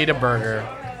normally eat a burger.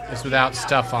 It's without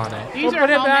stuff on it. These We'll are put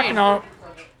it back. homemade. No.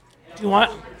 Do you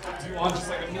want?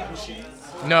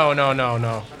 No.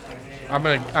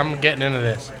 I'm getting into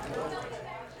this.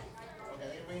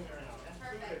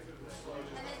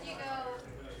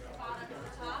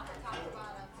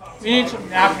 We need some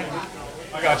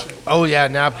napkins. Oh yeah,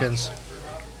 napkins.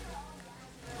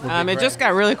 It just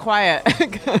got really quiet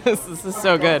because this is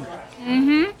so good.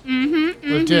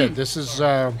 It did. This is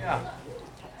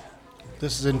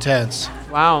intense.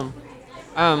 Wow.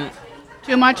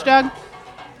 Too much, Doug?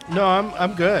 No,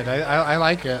 I'm good. I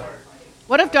like it.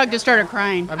 What if Doug just started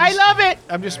crying? I'm I just- love it.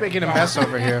 I'm just making a mess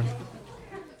over here.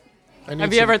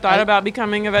 Have you ever thought about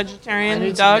becoming a I vegetarian,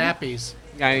 need Doug? some nappies.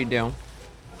 Yeah, you do.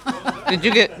 Did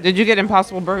you get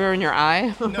Impossible Burger in your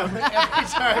eye?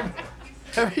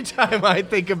 Every time I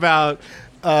think about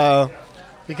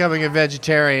becoming a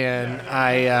vegetarian,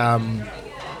 I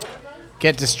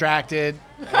get distracted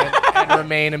and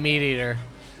remain a meat eater.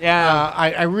 Yeah.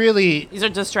 I really, These are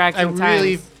distracting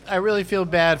times. I really feel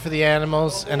bad for the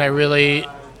animals, and I really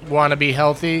want to be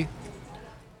healthy,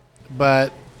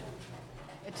 but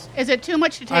Is it too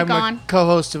much to take I'm on? a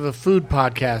co-host of a food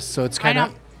podcast, so it's kind I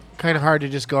of know. hard to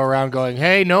just go around going,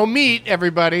 "Hey, no meat,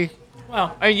 everybody."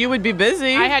 Well, You would be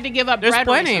busy. I had to give up There's bread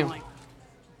plenty. recently.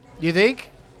 You think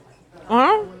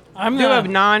Huh? I'm Do the have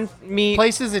non-meat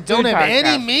places that don't food have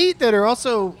any podcast. meat that are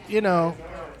also,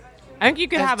 I think you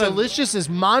could as have a. delicious as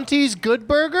Monty's Good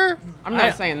Burger? I'm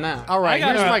not saying that. All I right,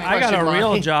 got, here's my I question, got a real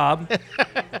Monty. job.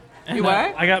 And, You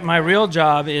what? I got my real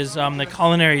job is the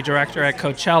culinary director at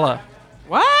Coachella,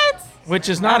 What? which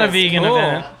is not That a is vegan cool.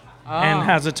 event Oh. and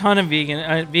has a ton of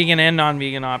vegan and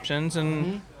non-vegan options,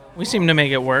 and we seem to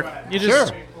make it work. You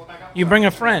just Mm-hmm. Sure. you bring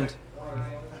a friend.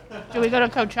 Do we go to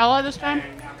Coachella this time?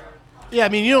 Yeah, I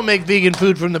mean, you don't make vegan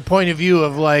food from the point of view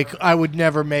of like, I would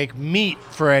never make meat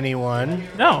for anyone.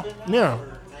 No, No,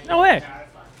 no way.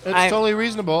 it's I- totally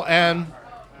reasonable, and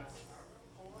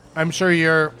I'm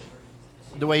sure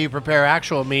the way you prepare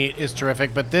actual meat is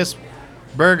terrific. But this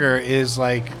burger is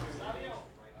like,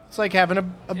 it's like having a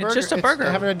burger. just a It's burger.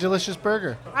 having a delicious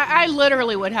burger. I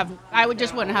literally would have. I would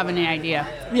just wouldn't have any idea.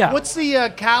 Yeah. What's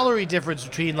the calorie difference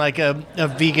between like a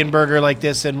vegan burger like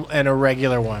this and a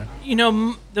regular one?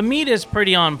 The meat is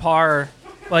pretty on par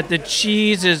but the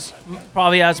cheese is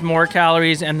probably has more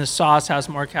calories and the sauce has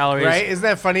more calories. Right? Isn't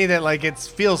that funny that like it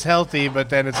feels healthy, but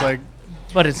then it's like,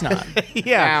 But it's not.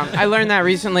 yeah. I learned that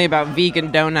recently about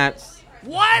vegan donuts.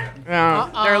 What?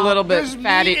 They're a little bit There's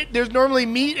fatty. meat. There's normally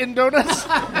meat in donuts.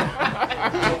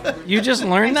 You just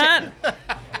learned that?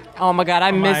 Oh my god, I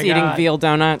miss my eating God. veal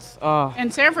donuts. Oh, In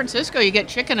San Francisco, you get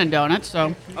chicken and donuts,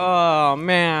 so oh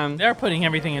man. They're putting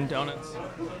everything in donuts.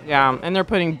 Yeah, and they're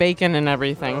putting bacon and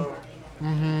everything.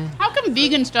 how come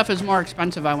vegan stuff is more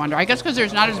expensive, I wonder? I guess because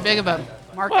there's not as big of a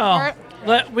market for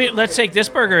Well, it? let's take this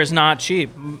burger is not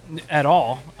cheap at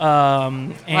all. A lot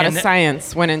of And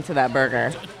science went into that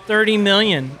burger. 30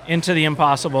 million into the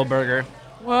Impossible Burger.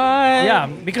 What? Yeah,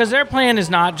 because their plan is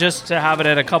not just to have it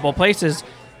at a couple places.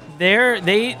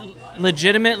 They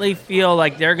legitimately feel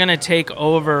like they're going to take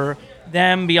over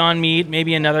them, Beyond Meat,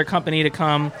 maybe another company to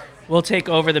come will take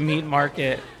over the meat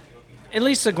market. At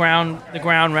least the ground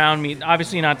round meat,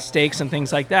 obviously not steaks and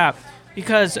things like that.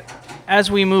 Because as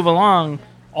we move along,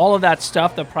 all of that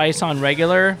stuff, the price on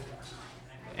regular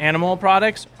animal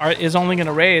products is only going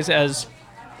to raise as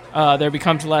there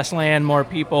becomes less land, more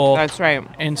people. That's right.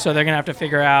 And so they're going to have to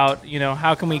figure out,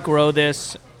 how can we grow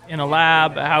this in a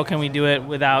lab? How can we do it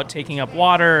without taking up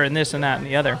water and this and that and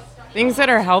the other? Things that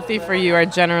are healthy for you are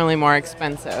generally more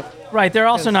expensive. Right. They're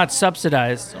also not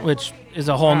subsidized, which is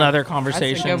a whole nother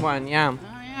conversation. That's a good one, yeah.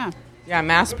 Oh, yeah. Yeah,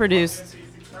 mass-produced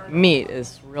meat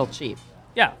is real cheap.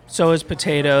 Yeah. So is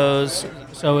potatoes.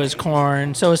 So is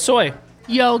corn. So is soy.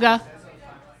 Yoga,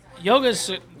 Yoga's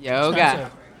Yoga.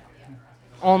 expensive.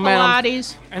 Oh man,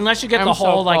 Pilates. Unless you get I'm the so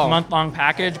whole full. month-long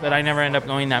package, but I never end up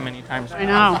going that many times. I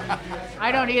know.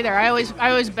 I don't either. I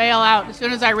always bail out as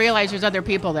soon as I realize there's other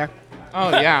people there. oh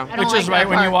yeah. I don't Which like is right that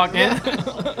when you part. walk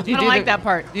in. Do you I don't do like the, that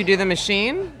part. Do you do the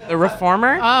machine, the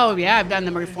reformer? Oh yeah, I've done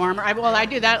the reformer. I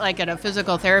do that like at a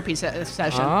physical therapy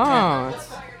session. Oh,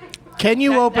 it's- Can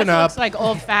you open that up looks like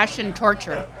old-fashioned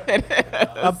torture.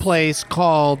 a place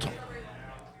called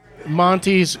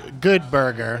Monty's Good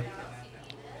Burger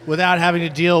without having to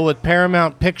deal with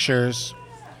Paramount Pictures,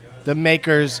 the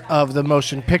makers of the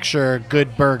motion picture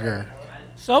Good Burger?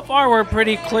 So far, we're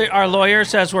pretty clear. Our lawyer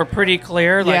says we're pretty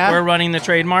clear, like Yeah? we're running the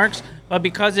trademarks. But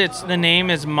because the name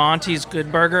is Monty's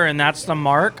Good Burger, and that's the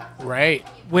mark Right.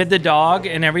 with the dog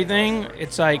and everything,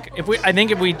 it's like if we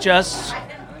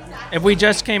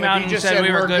just came out If you and just said said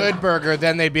we were good Burger,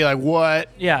 then they'd be like, what?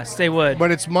 yes, they would.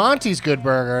 But it's Monty's Good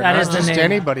Burger, That not is the just name.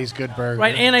 anybody's Good Burger.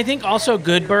 Right, and I think also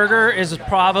Good Burger is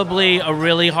probably a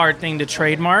really hard thing to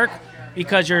trademark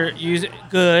because you're using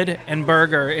good and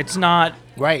burger. It's not.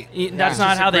 Right. That's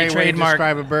not how they Great way to trademark.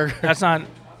 describe a burger. That's not.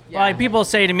 Like people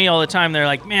say to me all the time, they're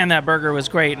like, "Man, that burger was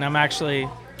great," and I'm actually,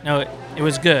 no, it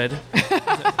was good.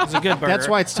 It was a good burger. That's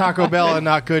why it's Taco Bell and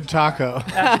not Good Taco.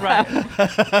 That's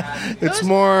right. It's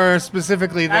more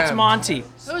specifically That's them. Monty.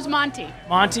 Who's Monty?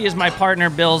 Monty is my partner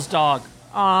Bill's dog.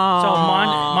 oh. So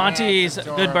Monty's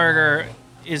Good Burger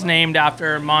is named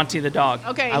after Monty the dog.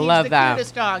 Okay, I he's love the that.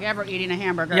 cutest dog ever eating a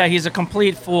hamburger. Yeah, he's a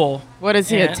complete fool. What is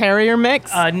he? A Yeah. terrier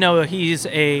mix? No, he's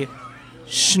a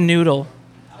schnoodle.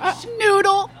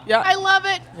 Noodle. Yeah. I love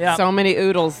it. Yeah. So many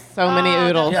oodles. So many Oh,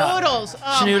 oodles. the Yeah. Noodles.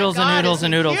 Oh, Schnoodles my and God, noodles is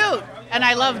and he noodles. Cute. And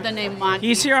I love the name Monty.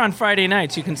 He's here on Friday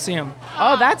nights. You can see him.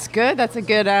 Oh, that's good. That's a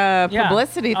good Yeah.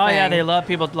 publicity Oh thing. yeah,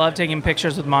 people love taking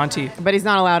pictures with Monty. But he's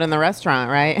not allowed in the restaurant,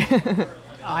 right?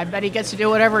 Oh, I bet he gets to do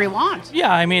whatever he wants.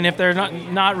 Yeah, I mean, if they're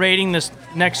not rating this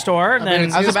next door, then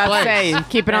it's I was his about to place. say,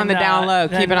 keep it on the And, down low.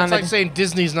 then Keep it on It's the. like saying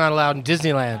Disney's not allowed in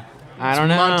Disneyland. I don't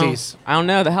know. Monty's. I don't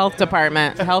know. The health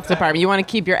department. Health department. You want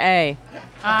to keep your A.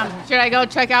 Should I go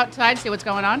check outside, see what's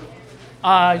going on?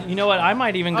 you know what? I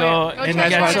might even go yeah. Go and You guys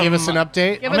get want to some. give us an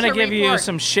update? Give I'm us gonna a give you report.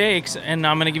 some shakes, and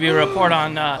I'm gonna give you a report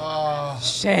on.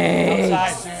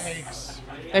 Shakes.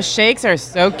 The shakes are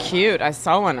so cute. I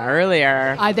saw one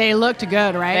earlier. They looked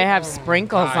good, right? They have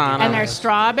sprinkles on them. and there's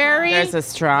strawberry. There's a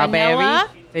strawberry,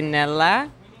 vanilla,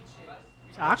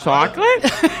 chocolate.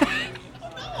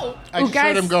 I just guys-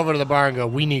 heard him go over to the bar and go,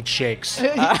 we need shakes.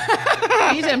 This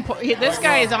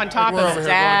guy is on top We're of over it. here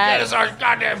Dad. going, get us our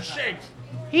goddamn shakes.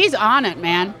 He's on it,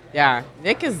 man. Yeah,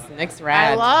 Nick's I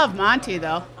rad. love Monty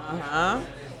though. Uh-huh.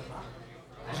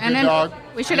 And then dog.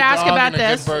 we should Good ask dog about and a good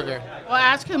this. burger. We'll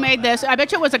ask who made this. I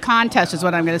bet you it was a contest, is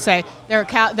what I'm going to say.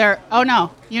 They're. Oh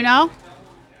no, you know?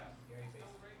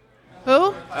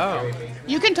 Who? Oh.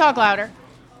 You can talk louder.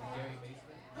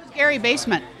 Who's Gary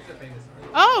Basement?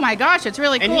 Oh my gosh, it's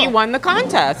really cool. And he won the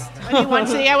contest. And he won.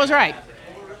 See, I was right.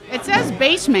 It says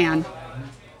Baseman.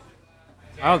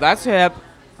 Oh, that's hip.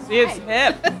 See, it's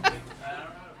hip.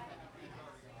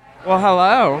 Well,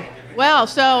 hello. Well,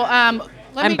 so let me.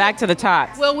 I'm back to the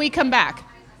tots. Will we come back?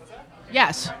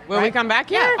 Yes. Will we come back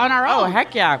here? Yeah, on our Oh, own.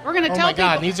 heck yeah. We're going to Oh tell my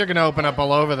God, people. these are going to open up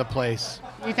all over the place.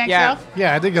 You think Yeah. so?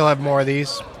 Yeah, I think he'll have more of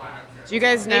these. Do you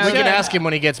guys know We can should. ask him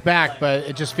when he gets back, but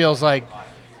it just feels like.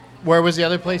 Where was the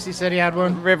other place he said he had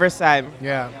one? Riverside,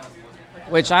 Yeah.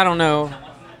 which I don't know.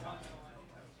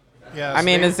 Yeah. I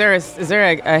mean, is there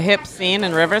a hip scene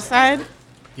in Riverside?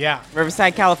 Yeah.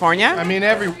 Riverside, California? I mean,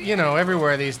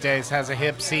 everywhere these days has a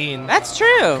hip scene. That's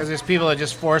true. Because there's people that are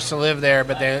just forced to live there,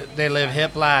 but they live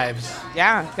hip lives.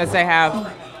 Yeah, because they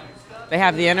have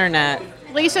the internet.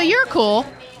 Lisa, you're cool,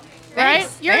 right?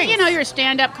 Thanks, You're thanks. you're a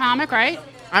stand-up comic, right?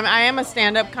 I am a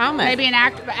stand-up comic. Maybe an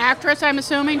actress, I'm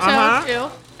assuming, so Uh-huh.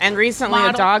 too. And recently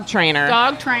Model. a dog trainer.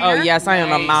 Dog trainer. Oh, yes, I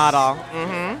am a Nice. model.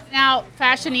 Mm-hmm. Now,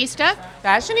 fashionista.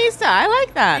 Fashionista, I like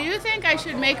Do that. you think I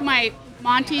should make my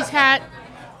Monty's hat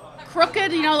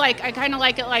crooked? You know, like I kind of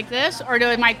like it like this, or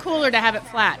am I cooler to have it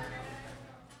flat?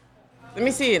 Let me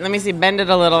see. Bend it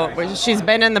a little. She's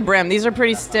bending the brim. These are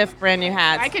pretty stiff, brand new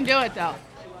hats. I can do it though.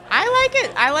 I like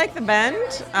it. I like the bend.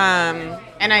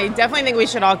 And I definitely think we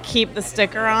should all keep the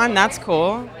sticker on. That's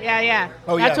cool. Yeah.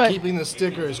 Oh, That's yeah, what, keeping the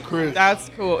sticker is crucial. That's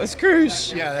cool. It's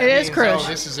cruise. Yeah, that It is means, crucial. Oh,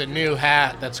 this is a new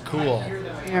hat. That's cool.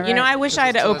 Yeah, You know, right. I wish I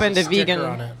had It still has opened a a sticker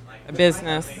on vegan it.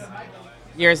 business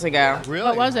years ago. Really?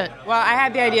 What was it? Well, I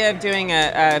had the idea of doing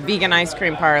a vegan ice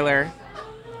cream parlor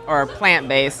or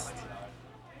plant-based.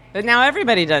 But now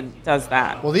everybody does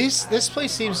that. Well, this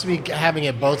place seems to be having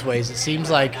it both ways. It seems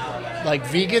like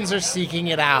vegans are seeking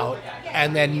it out,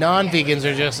 and then non-vegans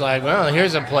are just like, well,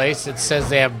 here's a place that says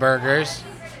they have burgers.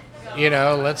 You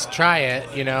know, let's try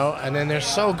it. You know, and then they're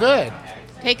so good.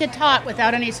 Take a tot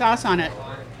without any sauce on it.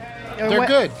 They're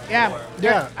good. Yeah.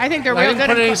 Yeah, I think they're I real didn't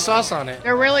good. put any And sauce on it.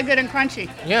 they're really good and crunchy.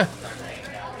 Yeah.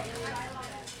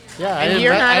 Yeah, I And didn't.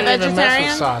 you're not I a didn't even mess vegetarian?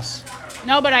 with sauce.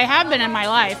 No, but I have been in my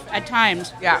life at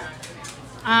times. Yeah.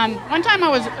 One time I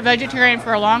was a vegetarian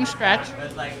for a long stretch.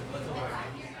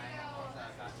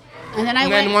 And then I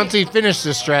And went, then once he finished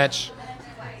the stretch,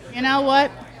 you know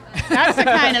what? That's the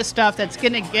kind of stuff that's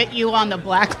going to get you on the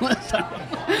blacklist.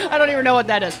 I don't even know what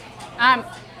that is.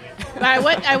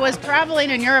 But I was traveling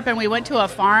in Europe, and we went to a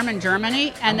farm in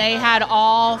Germany, and they had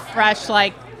all fresh,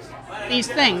 like, these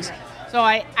things. So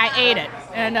I ate it.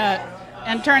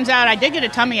 And turns out I did get a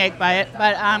tummy ache by it,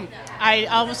 but I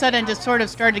all of a sudden just sort of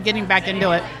started getting back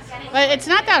into it. But it's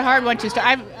not that hard once you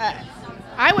start.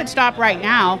 I would stop right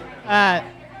now.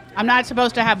 I'm not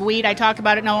supposed to have wheat. I talk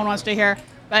about it. No one wants to hear.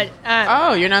 But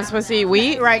Oh, you're not supposed to eat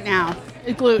wheat? right now,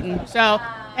 it's gluten. So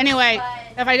anyway,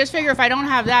 if I just figure if I don't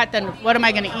have that, then what am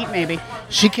I going to eat maybe?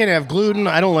 she can't have gluten.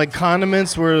 I don't like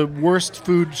condiments. We're the worst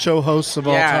food show hosts of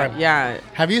all time. Yeah.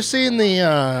 Have you seen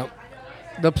the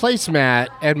placemat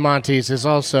at Monty's is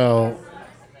also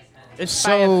It's by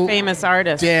so a famous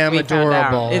artist. damn we found out.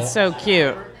 adorable. It's so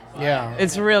cute. yeah.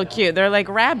 It's real cute. They're like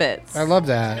rabbits. I love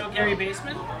that. Gary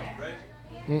Baseman?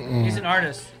 He's an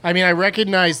artist. I mean, I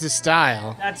recognize the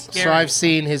style. That's so Gary. I've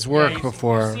seen his work Yeah,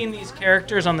 before. You've seen these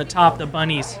characters on the top, the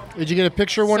bunnies. Did you get a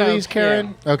picture of one of So these, cute.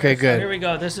 Karen? Okay, Here good. we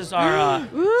go. This is our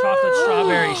chocolate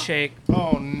strawberry shake.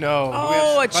 Oh no. We have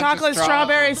Oh, a bunch of chocolate straw-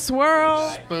 strawberry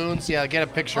swirl. spoons. Yeah, get a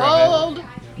picture Old. of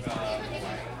it.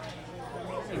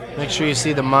 Make sure you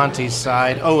see the Monty's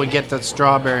side. Oh, and get the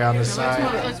strawberry on the side.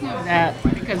 Let's move that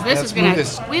because this Let's is gonna. move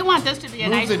this. We want this to be a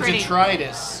Move nice the pretty.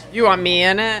 detritus. You want me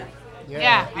in it?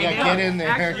 Yeah, I Yeah, do. get in there.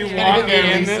 Actually, Get walk in there,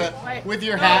 in Lisa. Wait. With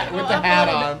your hat, with the hat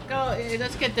on. Go.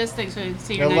 Let's get this thing so you can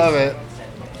see your I nice. love it.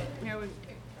 Here we,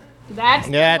 that's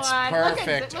the That's one.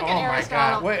 perfect. Look at Oh my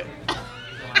Aristotle. god. Wait.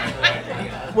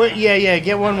 Wait, yeah,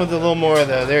 get one with a little more of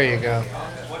the. There you go.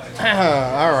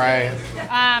 All right. Let's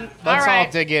all right.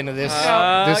 all dig into this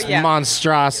yeah.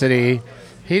 monstrosity.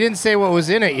 He didn't say what was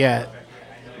in it yet.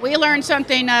 We learned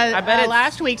something bet it's-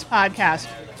 last week's podcast.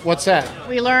 What's that?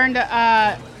 We learned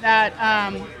that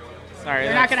Sorry.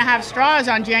 they're not going to have straws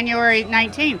on January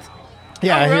 19th.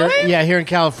 Yeah, really? here in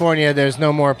California, there's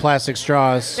no more plastic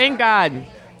straws. Thank God.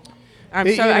 I'm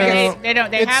You so. know- I guess, They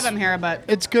don't. They It's- have them here, but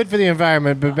It's good for the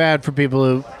environment, but bad for people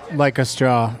who like a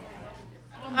straw.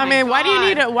 I mean, why do you God.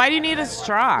 need a? Why do you need a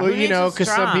straw? Well, Who you needs know, a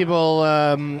because straw? some people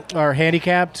are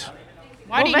handicapped.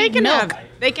 why Well, do you need milk?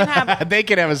 They can have. They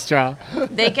can have a straw.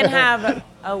 They can have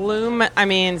Right,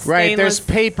 there's stainless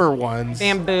paper ones.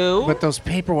 bamboo. But those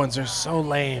paper ones are so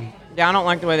lame. Yeah, I don't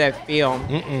like the way they feel.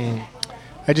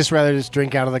 I just rather just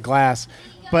drink out of the glass.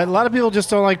 But a lot of people just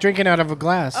don't like drinking out of a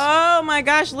glass. Oh my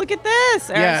gosh, look at this!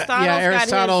 Aristotle's got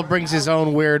Aristotle his- brings his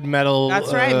own weird metal.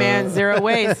 That's right, man. Zero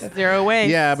waste. Zero waste.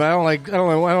 Yeah, but I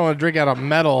don't want to drink out of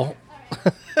metal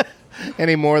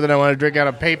any more than I want to drink out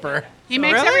of paper. He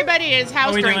makes Really? everybody his house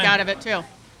What are we drink doing? out of it too.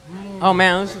 Oh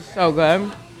man, this is so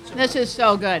good. This is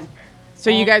so good. So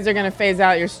you guys are gonna phase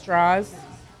out your straws?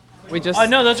 We just. Oh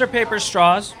no, those are paper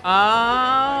straws,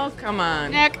 Oh, come on.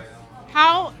 Nick,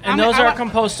 how? and those are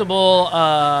compostable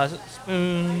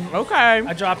spoon. Okay.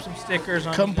 I dropped some stickers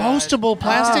on the Compostable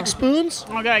plastic spoons?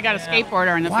 Oh, God, I got a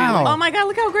skateboarder in the Wow. family. Oh my God!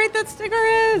 Look how great that sticker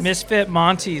is. Misfit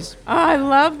Monty's. Oh, I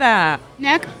love that.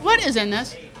 Nick, what is in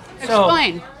this? So-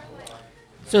 Explain.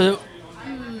 So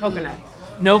Coconut.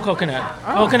 no coconut.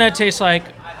 Coconut tastes like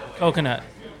coconut.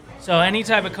 So any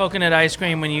type of coconut ice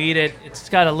cream, when you eat it, it's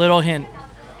got a little hint.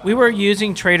 We were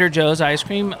using Trader Joe's ice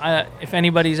cream. If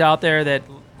anybody's out there that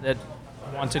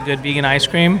wants a good vegan ice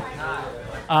cream,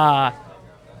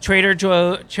 Trader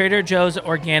Joe's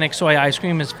organic soy ice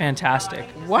cream is fantastic.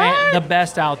 What? The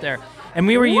best out there. And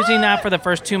we were using that for the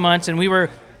first 2 months, and we were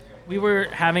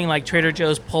having like Trader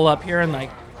Joe's pull up here and like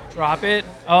drop it.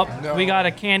 Oh, we got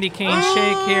a candy cane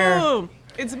shake here. Oh,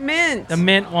 it's mint. The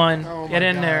mint one. Oh Get my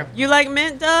in God. there. You like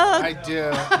mint, Doug? I do.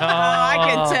 I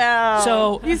can tell.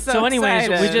 So, He's so anyways,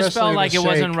 excited. we just Especially felt like the it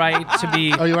wasn't shake. right to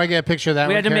be. Oh, you want to get a picture of that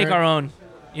We one, had to make Karen?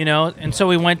 our own, and so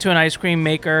we went to an ice cream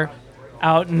maker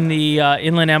out in the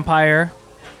Inland Empire,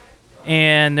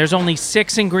 and there's only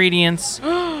 6 ingredients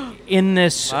in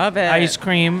this Love it. ice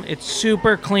cream. It's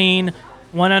super clean,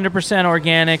 100%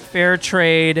 organic, fair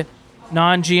trade,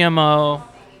 non-GMO.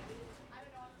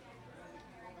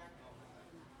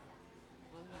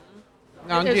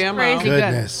 Non-GMO. crazy.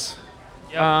 Goodness.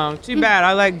 Too bad.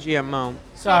 I like GMO.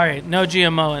 Sorry, no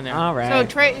GMO in there. All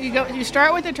right. So you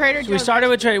start with the Trader Joe's. We started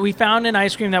with trade. We found an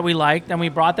ice cream that we liked, then we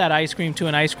brought that ice cream to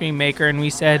an ice cream maker, and we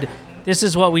said, "This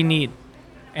is what we need."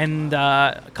 And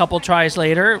a couple tries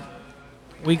later,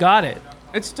 we got it.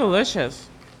 It's delicious.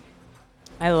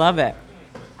 I love it.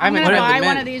 I'm haven't gonna tried the buy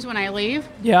one mint. of these when I leave,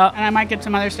 Yeah. and I might get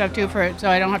some other stuff too for it, so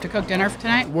I don't have to cook dinner for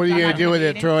tonight. What are you I'm going not to do with it?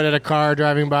 eating. Throw it at a car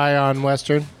driving by on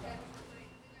Western?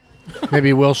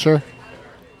 Maybe Wilshire?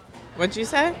 What'd you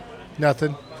say?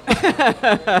 Nothing.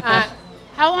 How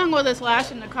long will this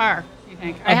last in the car? Do you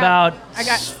think? I About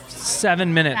got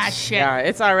 7 minutes. shit. Yeah,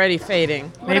 it's already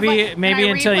fading. What if Maybe I- maybe can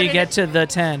I until you re-put it get to the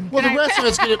 10. Well, the Can I- rest of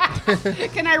it's going to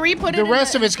Can I re-put it? the in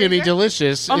rest of it's going to be freezer?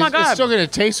 delicious. Oh my It's God. still going to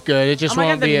taste good. It just Oh my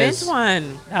won't God, the be mint as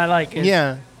one. I like it.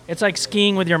 Yeah. It's like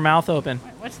skiing with your mouth open.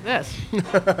 What's this?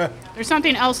 There's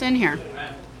something else in here.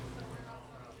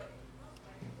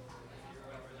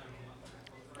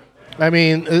 I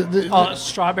mean, Oh,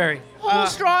 strawberry. Whole the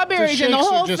strawberries shakes in the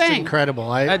whole are just thing.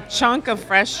 incredible. A chunk of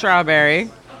fresh strawberry.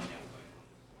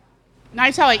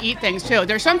 Nice how I eat things too.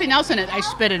 There's something else in it. I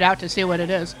spit it out to see what it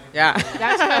is. Yeah.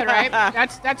 That's good, right?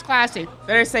 That's classy.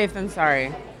 Better safe than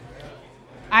sorry.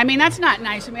 I mean, that's not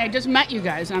nice. I mean, I just met you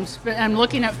guys. And I'm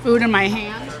looking at food in my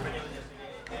hands.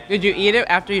 Did you eat it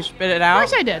after you spit it out? Of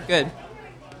course I did. Good.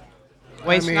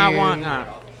 Waste not, mean- want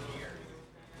not.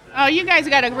 Oh, you guys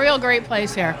got a real great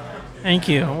place here. Thank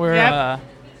you. We're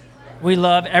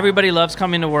Yep. everybody loves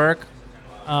coming to work.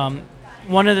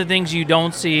 One of the things you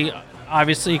don't see,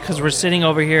 obviously, because we're sitting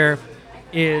over here,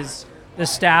 is the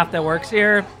staff that works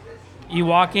here. You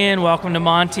walk in, welcome to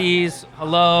Monty's.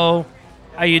 Hello,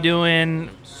 how you doing?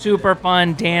 Super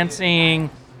fun dancing.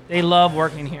 They love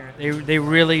working here. They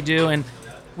really do. And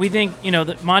we think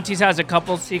that Monty's has a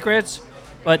couple secrets,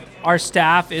 but our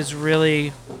staff is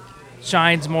really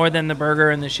shines more than the burger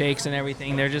and the shakes and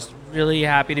everything. They're just really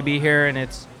happy to be here, and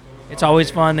it's always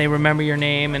fun. They remember your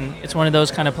name, and it's one of those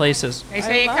kind of places. They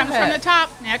say it love comes from it. the top,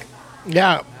 Nick.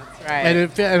 Yeah. Right. And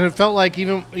it felt like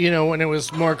even, when it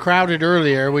was more crowded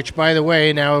earlier, which, by the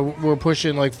way, now we're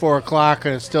pushing like 4 o'clock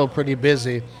and it's still pretty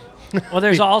busy. Well,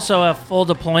 there's also a full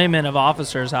deployment of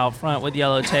officers out front with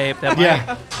yellow tape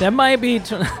that might be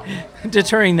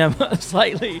deterring them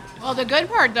slightly. Well, the good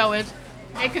part though is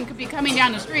they can be coming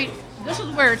down the street. This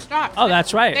is where it stops. Oh,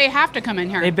 that's right. They have to come in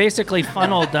here. They basically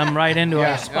funneled them right into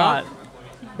Yeah. our spot.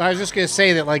 But I was just going to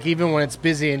say that, like, even when it's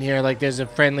busy in here, like, there's a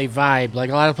friendly vibe. Like,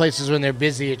 a lot of places when they're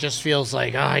busy, it just feels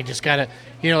like, I just got to,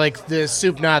 like the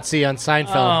soup Nazi on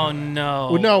Seinfeld. Oh no!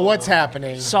 Well, no, what's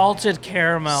happening? Salted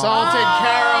caramel. Salted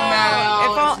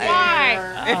caramel.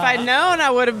 Why? If I'd known, I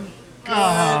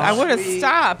would have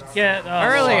stopped Get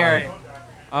earlier. sorry.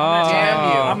 Oh,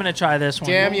 Damn you. I'm gonna try this one.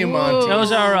 Damn you, Monty.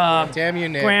 Those are Damn you,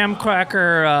 Nick. graham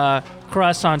cracker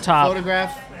crust on top.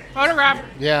 Photograph? Photograph.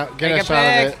 Yeah, get Take a a shot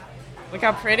of pic. it. Look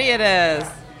how pretty it is.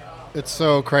 It's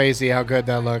so crazy how good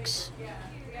that looks.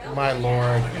 My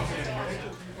lord.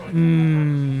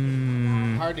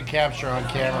 Hard to capture on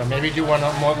camera. Maybe do one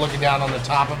more looking down on the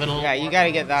top of it a little. Yeah, you got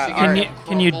to get that.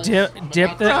 Can you dip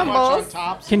the Crumbles.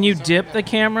 Can you dip the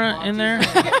camera in there?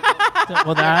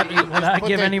 will that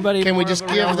give anybody? Can we more just of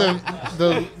a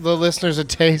give the listeners a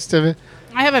taste of it?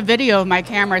 I have a video of my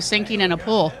camera sinking in a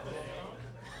pool.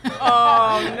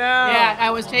 Oh no. Yeah, I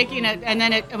was taking it, and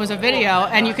then it was a video,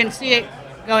 and you can see it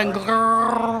going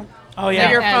grrrr. Oh So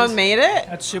yeah, your As- phone made it?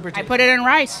 that's super. I put it in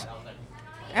rice.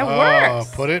 It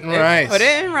works. put it in rice. Put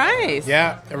it in rice.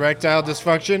 Yeah, erectile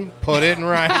dysfunction. Put it in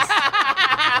rice.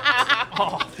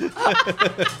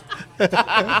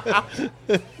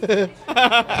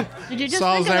 Did you just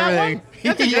Solves think of that everything. one?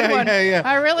 That's a good yeah, one. yeah.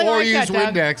 I really or like use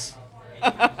that, Doug. Windex.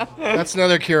 That's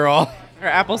another cure-all. Or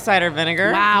apple cider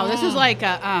vinegar. Wow, this is like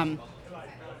a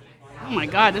Oh my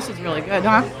God, this is really good,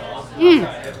 huh?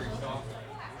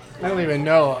 I don't even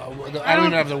know. I don't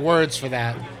even have the words for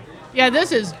that. Yeah,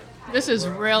 this is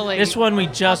really This one we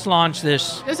just launched.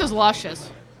 This. this is luscious.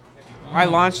 I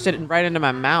launched it right into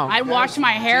my mouth. I washed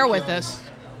my hair with this.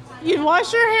 You'd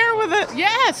wash your hair with it?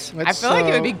 Yes, I feel like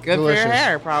it would be good for delicious. your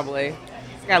hair, probably.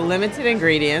 It's got limited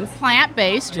ingredients.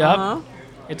 plant-based. Yep. Uh-huh.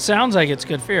 It sounds like it's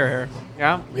good for your hair.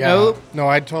 Yeah. Yeah. No,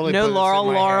 I totally No put this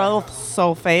in my hair. lauryl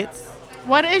sulfates.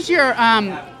 What is your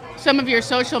some of your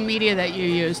social media that you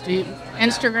use? Do you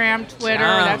Instagram, Twitter,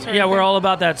 that sort Yeah, of we're thing? all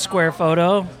about that square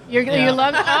photo. You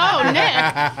love Oh,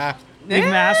 Nick. We've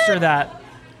mastered that.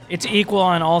 It's equal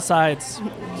on all sides.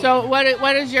 So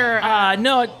what is your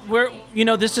No,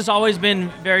 this has always been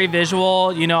very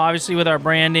visual, obviously with our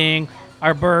branding,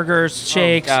 our burgers,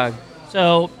 shakes. Doug.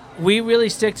 So we really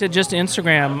stick to just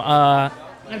Instagram.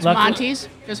 it's luckily- Monty's?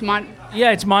 Just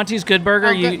Yeah, it's Monty's Good Burger.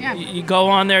 Oh, you good, yeah. you go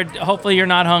on there. Hopefully you're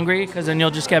not hungry because then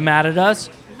you'll just get mad at us.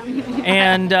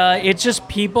 And it's just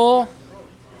people,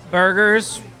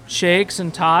 burgers, shakes,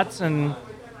 and tots, and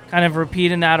kind of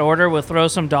repeat in that order. We'll throw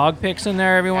some dog pics in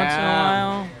there every once in a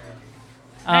while.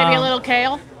 maybe a little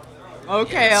kale?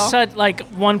 Okay. Such like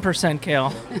 1%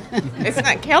 kale. It's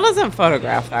not. Kale doesn't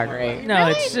photograph that great. No,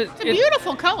 Really? it's a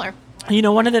beautiful color.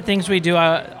 one of the things we do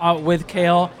with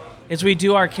kale is we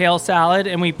do our kale salad,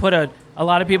 and we put a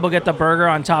lot of people get the burger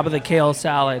on top of the kale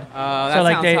salad. That so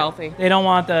like sounds they healthy. they don't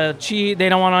want the cheese, they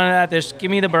don't want none of that. Just give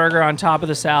me the burger on top of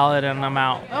the salad, and I'm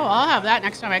out. Oh, I'll have that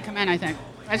next time I come in, I think.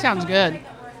 That sounds good.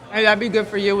 Hey, that'd be good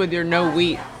for you with your no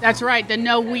wheat. That's right, the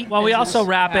no wheat Well, we business. also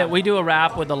wrap Yeah. it. We do a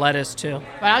wrap with the lettuce too.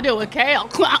 But I'll do it with kale.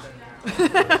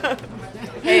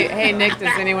 Hey, Nick,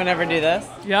 does anyone ever do this?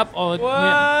 Yep. Oh,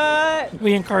 What?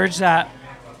 we encourage that.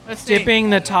 Let's see. Dipping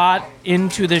the tot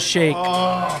into the shake.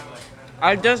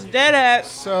 I just did it,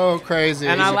 So crazy.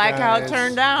 and I you like how it guys.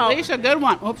 turned out. Lisa, good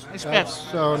one. Oops, I spit. That's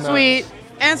so nice. Sweet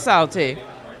and salty.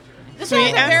 This Sweet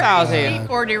has a and very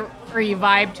salty. skateboardy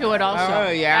vibe to it also.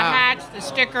 Oh, yeah. The hats, the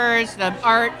stickers, the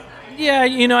art. Yeah,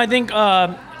 I think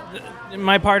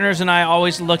my partners and I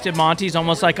always looked at Monty's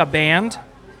almost like a band,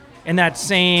 and that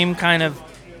same kind of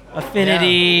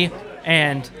affinity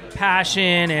and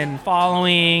passion and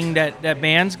following that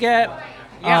bands get.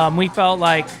 Yeah. We felt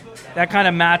like that kind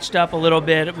of matched up a little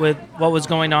bit with what was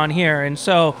going on here, and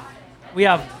so we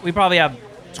probably have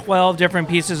 12 different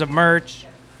pieces of merch.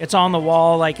 It's on the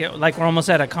wall like we're almost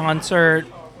at a concert.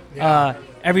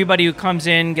 Everybody who comes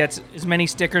in gets as many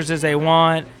stickers as they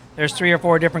want. There's 3 or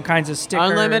 4 different kinds of stickers.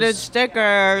 Unlimited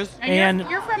stickers. And, And-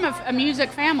 you're from a music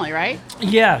family, right?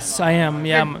 Yes, I am.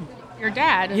 Yeah, Your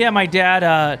dad. yeah. My dad,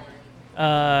 a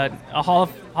Hall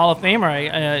of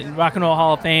Famer, Rock and Roll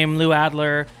Hall of Fame. Lou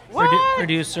Adler, What?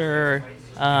 producer.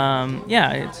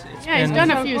 Yeah, it's Yeah, he's been-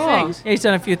 done a so few cool. things. Yeah, he's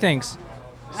done a few things.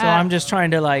 So I'm just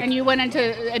trying to like. And you went into,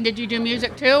 and did you do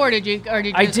music too, or did you I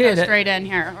just did. go straight in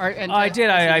here? Or into I did.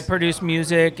 I business? produced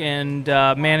music and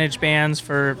managed bands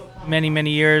for many,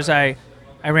 many years. I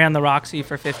ran the Roxy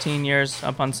for 15 years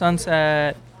up on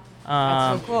Sunset.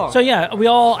 That's so cool. So yeah,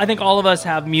 I think all of us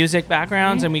have music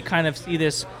backgrounds, and we kind of see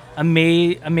this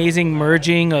amazing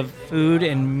merging of food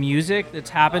and music that's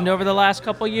happened over the last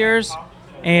couple years.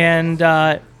 And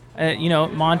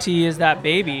Monty is that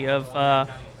baby of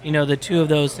the two of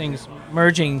those things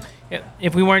merging.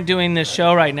 If we weren't doing this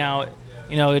show right now,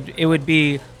 it'd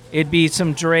be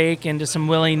some Drake into some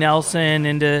Willie Nelson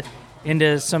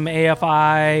into some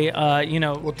AFI.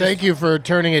 Well, thank you for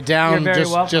turning it down You're very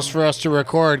welcome. just for us to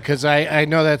record, because I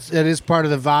know it is part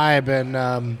of the vibe,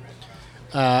 and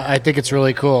I think it's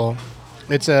really cool.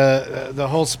 It's the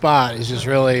whole spot is just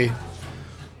really,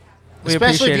 We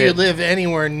especially if appreciate you it. live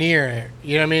anywhere near it.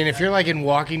 You know what I mean? If you're like in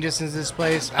walking distance of this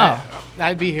place,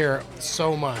 I'd be here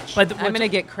so much. But I'm gonna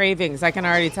get cravings. I can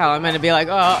already tell. I'm gonna be like,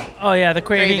 oh, oh yeah, the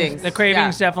cravings Cravings. the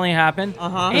cravings Yeah. definitely happen.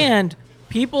 Uh-huh. And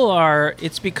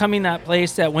it's becoming that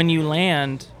place that when you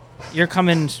land, you're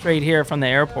coming straight here from the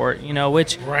airport,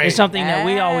 which Right. is something that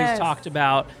we always Yes. talked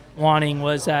about wanting,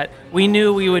 was that we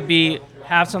knew we would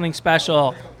have something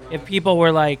special if people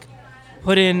were like,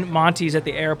 put in Monty's at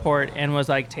the airport and was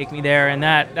like, take me there. And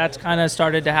that's kind of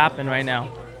started to happen right now.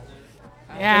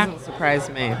 Yeah. doesn't surprise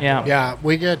me. Yeah. Yeah,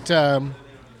 we get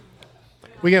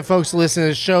we get folks to listen to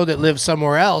the show that live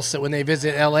somewhere else, that when they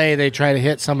visit LA, they try to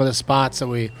hit some of the spots that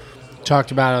we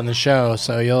talked about on the show.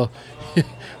 So I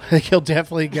think you'll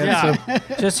definitely get some.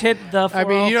 Just hit the 405 I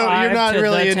mean, you're not to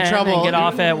really the in 10 trouble. and get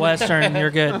off at Western and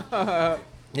you're good.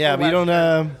 Yeah, but you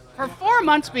don't. For 4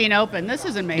 months being open, this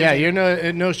is amazing. Yeah,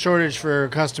 you're no shortage for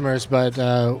customers, but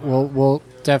we'll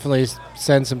definitely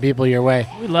send some people your way.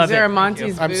 We love Is there it. a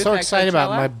Monty's I'm booth so at excited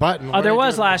about Coachella? my button. Oh, there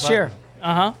was last year.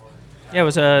 Uh-huh. Yeah, it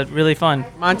was really fun.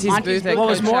 Monty's Monty's booth at booth. What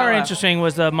was more Coachella. interesting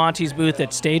was the Monty's booth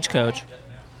at Stagecoach.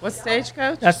 What's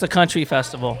Stagecoach? That's the country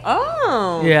festival.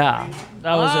 Oh. Yeah,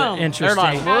 that was Oh. interesting. They're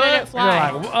like, How did it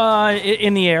fly? They're like,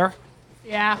 in the air,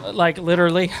 Yeah. like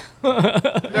literally.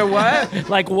 They're what?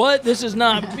 Like what? This is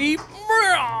not beep. Coming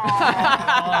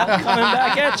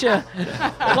back at you.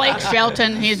 Blake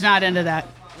Shelton, he's not into that.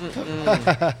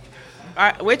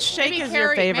 Which shake is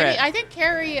your favorite? I think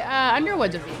Carrie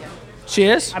Underwood's a vegan. She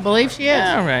is. I believe she is.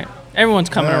 Yeah, all right. Everyone's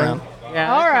coming around.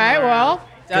 Yeah. All right, well,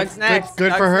 Doug's next.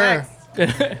 Good for Doug's her. next.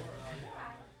 Good.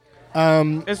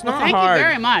 It's not thank hard. you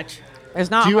very much. It's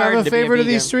not Do you hard have a to be favorite of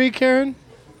these vegan. three, Karen?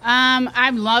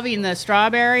 I'm loving the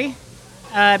strawberry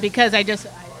because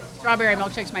strawberry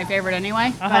milkshake's my favorite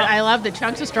anyway. But I love the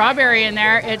chunks of strawberry in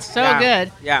there. It's so Yeah,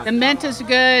 good. yeah. The mint is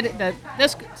good.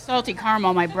 This salty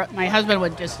caramel, my husband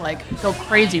would just like go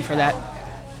crazy for that.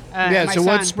 Yeah, my so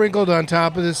what's son. sprinkled on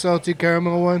top of the salty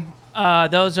caramel one?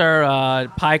 Those are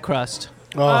pie crust.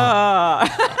 Oh,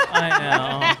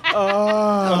 I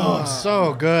know.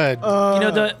 so good. You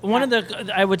know,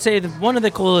 I would say one of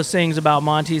the coolest things about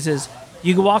Monty's is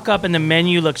you can walk up and the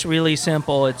menu looks really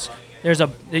simple.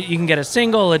 You can get a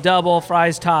single, a double,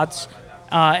 fries, tots,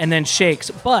 and then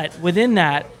shakes. But within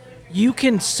that, you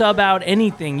can sub out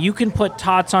anything. You can put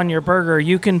tots on your burger.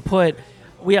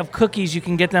 We have cookies. You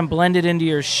can get them blended into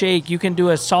your shake. You can do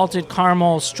a salted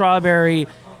caramel, strawberry,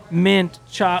 mint,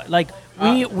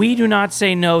 we do not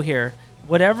say no here.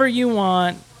 Whatever you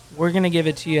want, we're gonna give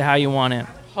it to you how you want it.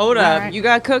 Hold up. right. You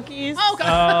got cookies? Oh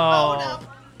God!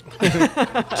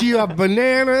 Do you have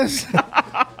bananas?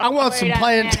 I want some Wait a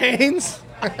plantains.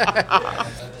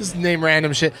 Just name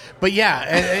random shit. But yeah,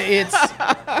 it's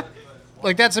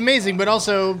like that's amazing. But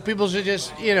also, people should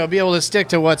just be able to stick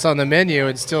to what's on the menu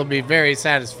and still be very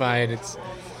satisfied. It's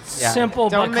Simple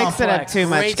Don't but mix it up complex. too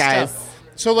much, great guys. stuff.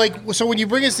 So when you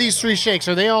bring us these three shakes,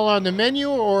 are they all on the menu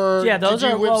or Yeah, those did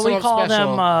you are whip well. some We up call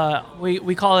special? them.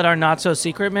 We call it our not so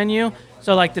secret menu.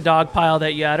 So like the dog pile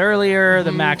that you had earlier,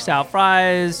 the maxed out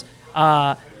fries.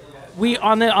 We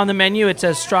on the menu it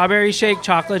says strawberry shake,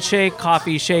 chocolate shake,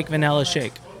 coffee shake, vanilla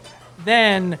shake.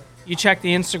 Then you check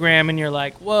the Instagram and you're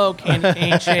like, whoa, candy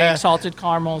cane shake, salted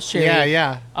caramel shake.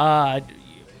 Yeah.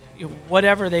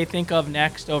 Whatever they think of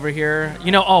next over here.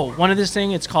 One of this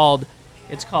thing it's called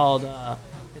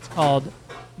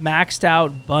maxed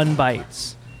out bun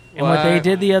bites. And what they What?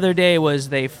 did the other day was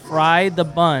they fried the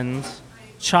buns,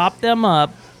 chopped them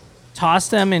up,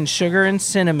 tossed them in sugar and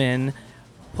cinnamon,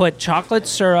 put chocolate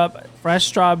syrup, fresh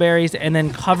strawberries, and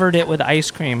then covered it with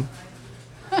ice cream.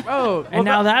 Oh, And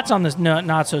now that's on the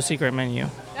not so secret menu.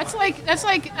 That's like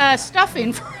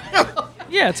stuffing.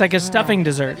 Yeah, it's like a stuffing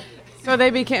dessert. so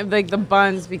they became like the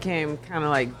buns became kind of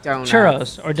like donuts.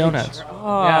 Churros or donuts.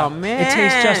 Oh Yeah. man, It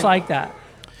tastes just like that.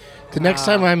 The next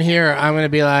time I'm here, I'm going to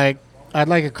be like, I'd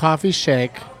like a coffee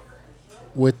shake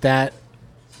with that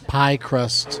pie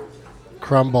crust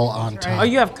crumble on top. Oh,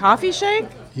 you have coffee shake?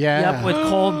 Yeah. Yep, with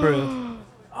cold brew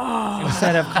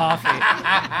instead of coffee.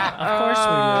 Of course we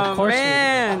do. Of course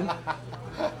Man,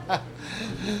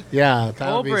 Yeah, that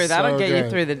cold would be brew that'll so get good. you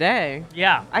through the day. we do.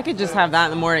 Yeah, I could just have that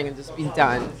in the morning and just be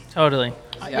done. totally.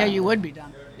 Yeah, you would be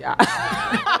done. Yeah,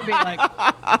 You'd be like,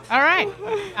 all right,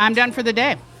 I'm done for the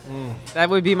day. that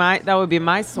would be my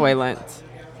Soylent.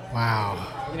 Wow.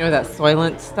 You know that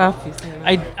Soylent stuff? You seen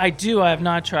that? I do. I have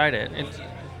not tried it.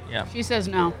 Yeah. She says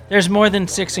no. There's more than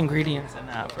 6 ingredients in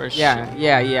that for sure.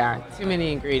 Yeah. Too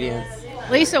many ingredients.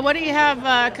 Lisa, what do you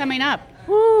have coming up?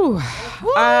 Woo.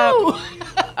 Oh,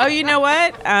 you know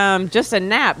what? Just a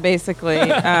nap, basically.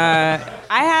 I'm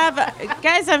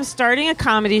starting a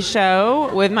comedy show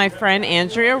with my friend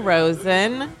Andrea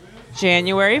Rosen,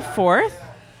 January 4th.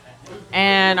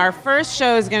 And our first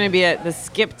show is going to be at the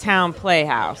Skip Town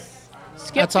Playhouse.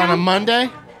 That's on a Monday?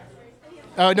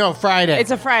 Oh, no, Friday.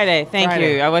 It's a Friday. Thank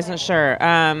Friday. you. I wasn't sure.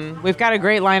 We've got a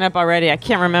great lineup already. I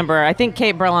can't remember. I think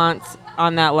Kate Berlant's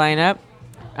on that lineup.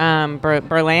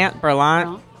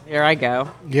 Berlant. Here I go.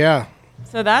 yeah.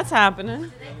 So that's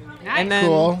happening. Nice. And then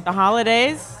Cool. the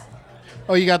holidays.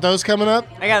 Oh, you got those coming up?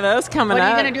 I got those coming What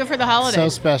up. are you going to do for the So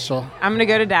holidays? special. I'm going to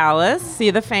go to Dallas, see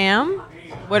the fam.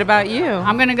 What about you?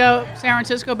 I'm going to go San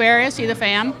Francisco Bay Area, see the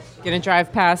fam. Gonna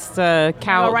drive past the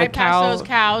cow. Go right the cow. past those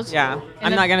cows. Yeah. In I'm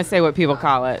the- not gonna say what people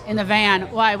call it. In the van.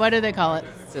 Why? What do they call it?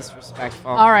 It's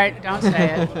disrespectful. All right, don't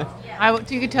say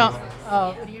it. You could tell.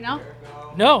 Oh, do you know?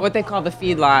 No, What they call the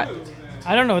feedlot.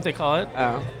 I don't know what they call it.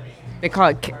 Oh. They call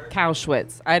it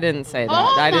Cowschwitz. I didn't say that.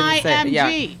 Oh, I didn't my say Yeah.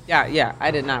 MG. Yeah.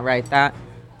 I did not write that.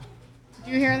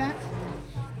 Do you hear that?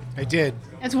 I did.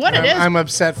 That's what it is. I'm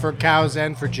upset for cows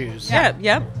and for Jews.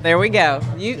 Yep. There we go.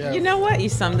 Yeah. You know what? You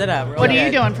summed it up. What are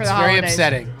you doing for the It's holidays?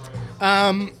 very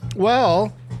upsetting.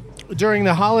 Well, during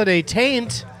the holiday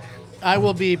taint, I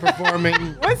will be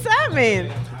performing What's that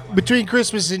mean? between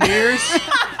Christmas and New Year's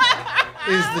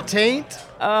is the taint.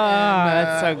 Oh,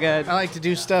 that's so good. I like to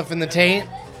do stuff in the taint.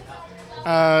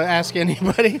 Ask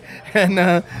anybody.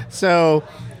 And so,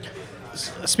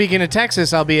 speaking of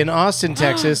Texas, I'll be in Austin,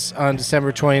 Texas on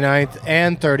December 29th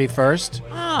and 31st.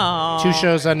 Oh. 2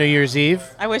 shows on New Year's Eve.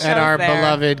 I wish at I was our there.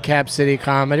 beloved Cap City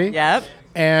Comedy. Yep.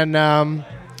 And,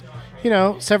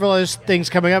 several other things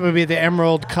coming up. It'll be the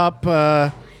Emerald Cup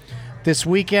this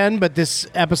weekend, but this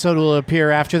episode will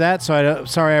appear after that, so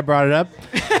sorry I brought it up.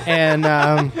 And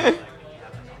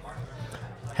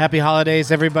happy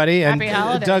holidays, everybody. And Happy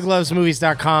holidays.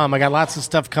 DougLovesMovies.com. I got lots of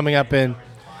stuff coming up in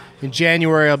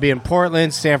January. I'll be in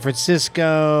Portland, San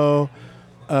Francisco,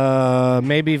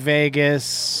 maybe Vegas,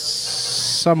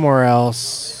 somewhere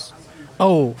else.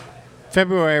 Oh,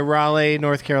 February, Raleigh,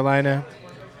 North Carolina.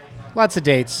 Lots of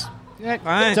dates.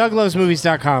 Fine.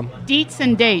 DougLovesMovies.com. Deets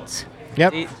and dates.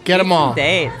 Yep, get them all.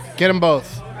 Dates. Get them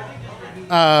both.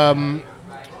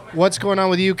 What's going on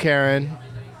with you, Karen?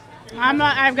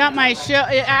 I've got my show.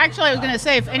 Actually, I was going to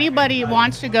say, if anybody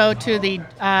wants to go to the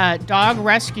dog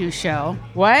rescue show,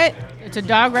 What? it's a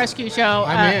dog rescue show.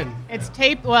 I'm in. It's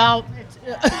taped. Well,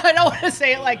 I don't want to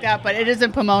say it like that, but it is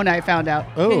in Pomona. I found out.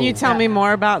 Oh, Can you tell me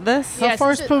more about this? how Yes,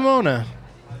 far is it's- Pomona?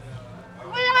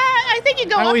 Well, I think you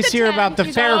go. I up always to hear 10, about the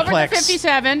you go over to Fairplex.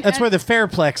 57. That's where the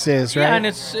Fairplex is, right? Yeah, and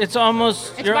it's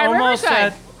almost It's you're by almost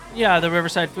Riverside. at the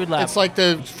Riverside Food Lab. It's like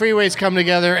the freeways come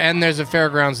together, and there's a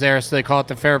fairgrounds there, so they call it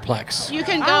the Fairplex. You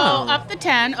can go Oh. up the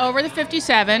 10, over the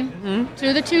 57,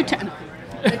 to the 210.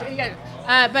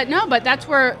 But that's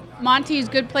where Monty's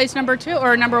Good Place number 2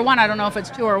 or number 1. I don't know if it's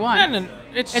 2 or 1. And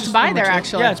it's It's just by number there, 2.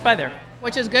 actually. Yeah, it's by there.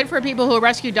 Which is good for people who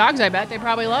rescue dogs. I bet they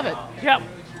probably love it. Yep.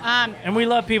 Um, And we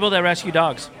love people that rescue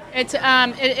dogs. It's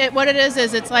what it is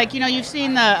it's like you've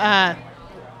seen the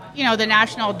the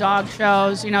national dog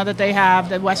shows that they have,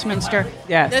 the Westminster.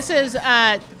 Yes. This is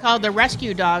called the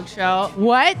Rescue Dog Show.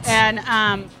 What? And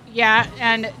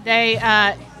and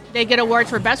they get awards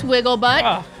for best wiggle butt,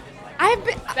 Oh,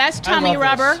 best I tummy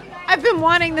love this. rubber. I've been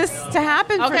wanting this to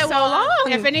happen for so long.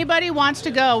 If anybody wants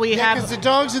to go, we Yeah, have. because the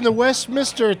dogs in the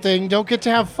Westminster thing don't get to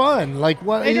have fun. Like,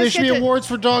 what? They There just should be get to- awards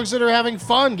for dogs that are having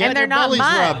fun, getting and they're their not bellies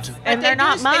mutts. rubbed. And they're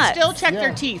not They mutts. still check Yeah.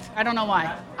 their teeth. I don't know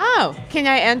why. Oh, can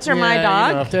I enter my Yeah, dog?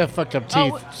 You know, if they have fucked up teeth,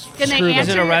 Oh, can they screw them. is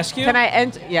it a answer- rescue? Can I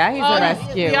enter? Yeah, he's Oh, a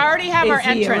rescue. We already have our Is he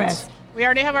a entrance. We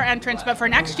already have our entrance, but for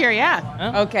next year, yeah.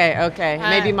 Okay.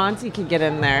 Maybe Monty could get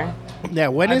in there. Yeah,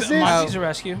 when is this? Monty's a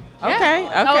rescue. Okay.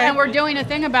 Yeah. Oh, and we're doing a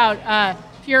thing about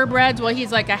purebreds. Well,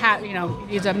 he's like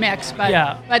he's a mix, but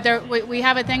Yeah. But we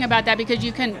have a thing about that because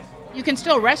you can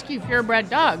still rescue purebred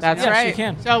dogs. That's Yes, right. you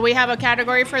can. So we have a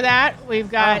category for that.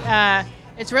 We've got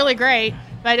it's really great.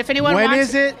 But if anyone When wants,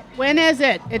 is it? When is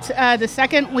it? It's the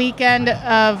second weekend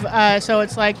of so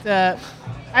it's like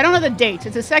I don't know the dates.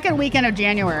 It's the second weekend of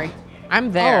January.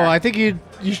 I'm there. Oh, I think you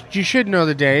should know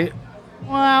the date.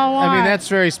 Well, I mean, that's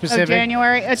very specific. Of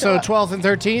January. It's, So 12th and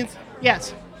 13th,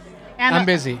 yes. And I'm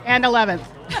busy. And 11th.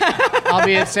 I'll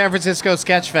be at San Francisco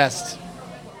Sketch Fest.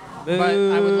 But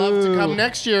I would love to come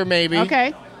next year, maybe.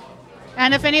 Okay.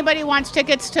 And if anybody wants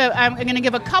tickets I'm going to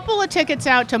give a couple of tickets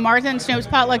out to Martha and Snoop's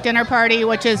Potluck Dinner Party,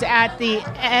 which is at the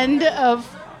end of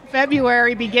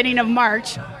February, beginning of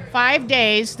March. 5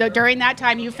 days. During that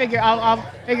time, I'll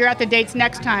figure out the dates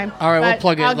next time. All right, we'll But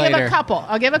plug it I'll later.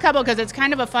 I'll give a couple because it's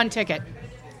kind of a fun ticket.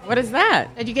 What is that?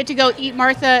 And you get to go eat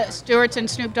Martha Stewart's and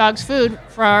Snoop Dogg's food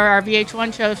for our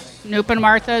VH1 show, Snoop and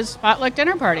Martha's Potluck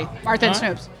Dinner Party. Martha and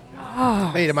Snoop's.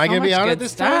 Wait, am I going to be on it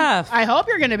this time? I hope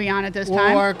you're going to be on it this Well,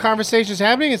 time. our conversation's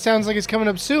happening. It sounds like it's coming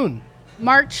up soon.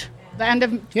 March, the end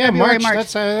of Yeah, February,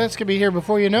 March. That's going to be here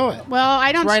before you know it. Well,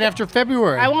 I don't. It's right after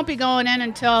February. I won't be going in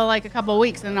until like a couple of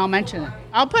weeks, and then I'll mention it.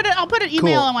 I'll put an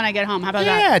email Cool. in when I get home. How about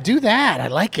that? Yeah, do that. I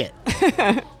like it.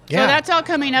 Yeah. So that's all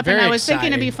coming up, and Very I was thinking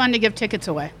it'd be exciting. fun to give tickets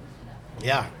away.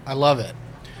 Yeah, I love it.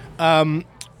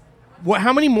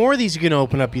 How many more of these are going to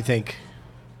open up, you think?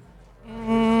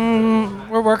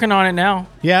 We're working on it now.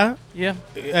 Yeah? Yeah.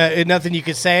 Nothing you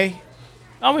could say?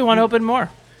 Oh, we want to open more.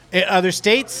 Other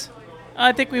states?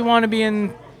 I think we want to be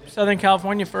in Southern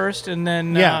California first, and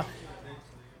then Yeah.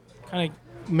 kind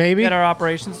of Maybe. get our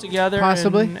operations together,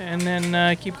 Possibly. and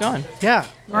then keep going. Yeah.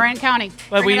 Marin County.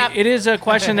 But Bring it up. it is a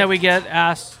question that we get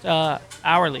asked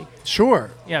hourly.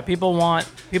 Sure. Yeah, people want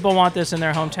this in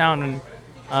their hometown, and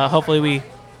hopefully we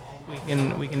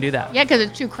can do that. Yeah, because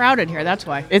it's too crowded here. That's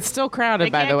why. It's still crowded, They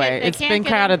by the can't way. get- they It's can't been get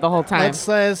crowded in. the whole time.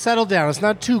 Let's settle down. It's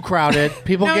not too crowded.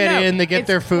 People No, get no, in, they get it's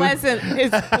their food.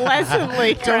 It's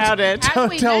pleasantly crowded. As we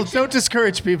mentioned- Don't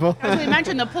discourage people. As we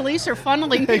mentioned, the police are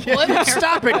funneling people in here.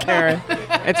 Stop it, Karen.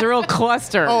 It's a real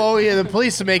cluster. Oh, yeah, the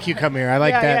police make you come here. I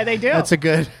like Yeah, that. yeah, they do. That's a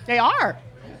good. They are.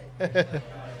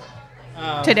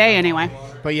 Today, anyway.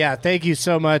 But yeah, thank you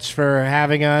so much for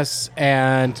having us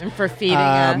and And for feeding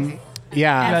us.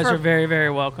 Yeah. You guys for- are very,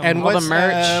 very welcome. And All the what's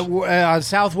merch.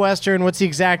 Southwestern? What's the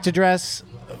exact address?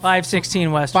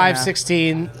 516 Western.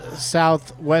 516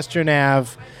 Southwestern Ave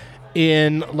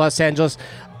in Los Angeles.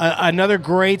 Another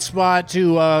great spot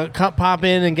to pop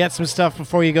in and get some stuff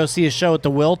before you go see a show at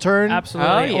the Wiltern.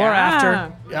 Absolutely. Oh, yeah. Or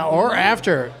after. Yeah, or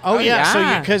after. Oh, yeah.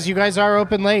 yeah. So because you guys are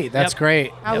open late. That's Yep.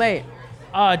 great. How late?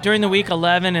 During the week,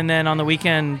 11, and then on the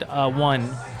weekend,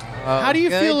 1. How do you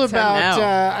good feel to about? know.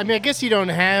 I mean, I guess you don't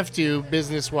have to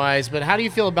business wise, but how do you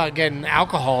feel about getting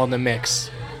alcohol in the mix?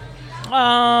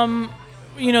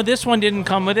 This one didn't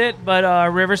come with it, but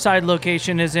Riverside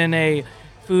location is in a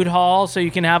food hall, so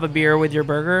you can have a beer with your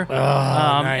burger.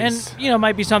 Nice. And,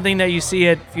 might be something that you see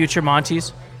at future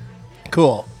Monty's.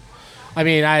 Cool. I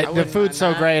mean, the wouldn't food's so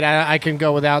mind that. great. I can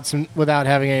go without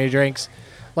having any drinks.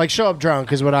 Like show up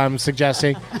drunk is what I'm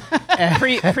suggesting.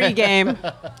 Pre-game.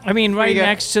 I mean, right good.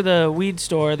 next to the weed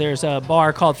store, there's a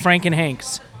bar called Frank and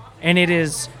Hank's. And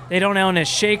they don't own a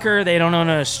shaker, they don't own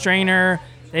a strainer.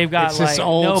 They've got It's just like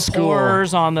old no school.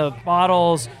 pours on the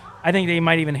bottles. I think they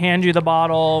might even hand you the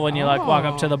bottle when you walk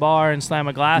up to the bar and slam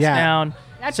a glass Yeah. down.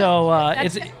 That's So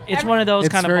that's- it's one of those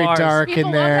It's kind of very bars. dark People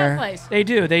in love there. that place. They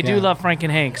do Yeah. love Frank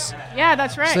and Hank's. Yeah,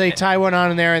 that's right. So they tie one on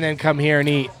in there and then come here and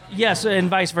eat. Yes, and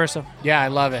vice versa. Yeah, I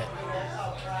love it.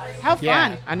 How fun.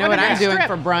 Yeah. I know what a I'm nice doing strip.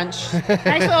 for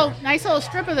brunch. nice little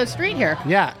strip of the street here.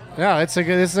 Yeah, no, this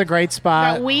is a great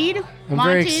spot. Got weed. I'm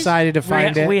very Monty's. excited to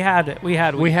find it. We had it. We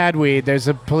had We had weed. There's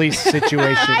a police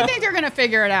situation. I think they're gonna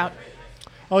figure it out.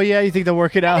 Oh yeah, you think they'll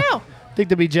work it out? do. Think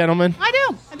they'll be gentlemen? I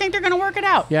do. I think they're gonna work it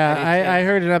out. Yeah, I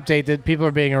heard an update that people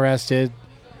are being arrested.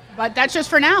 But that's just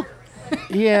for now.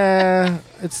 Yeah,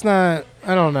 it's not.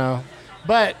 I don't know,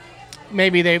 but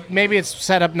maybe it's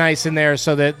set up nice in there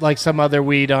so that like some other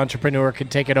weed entrepreneur could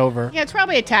take it over. Yeah, it's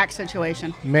probably a tax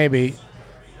situation. Maybe.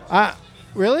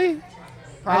 Really?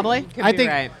 Probably. Could I be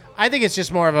think right. I think it's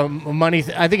just more of a money.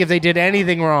 I think if they did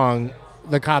anything wrong,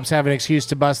 the cops have an excuse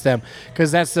to bust them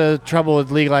because that's the trouble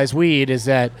with legalized weed is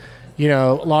that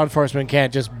law enforcement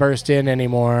can't just burst in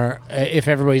anymore if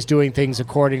everybody's doing things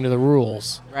according to the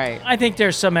rules. Right. I think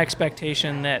there's some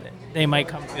expectation that they might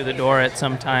come through the door at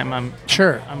some time. I'm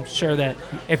Sure. sure that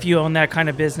if you own that kind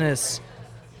of business,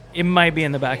 it might be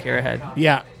in the back of your head.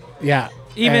 Yeah. Yeah.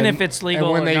 Even And- if it's legal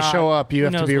and when or they not, show up, you who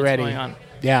have to knows be what's ready. going on.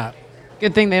 Yeah.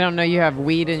 Good thing they don't know you have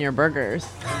weed in your burgers.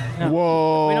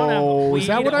 Whoa. We don't have weed Is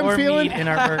that what I'm or feeling? meat in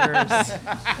our burgers.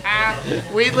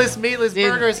 Weedless, meatless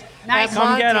Dude. burgers. Nice. at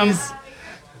Come get 'em. Monty's.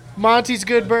 Monty's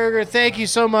Good Burger. Thank you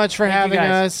so much for Thank you,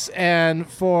 having guys. us, and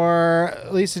for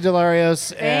Lisa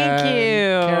Delarios and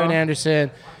you. Karen Anderson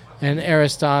and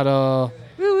Aristotle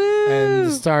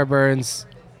and Starburns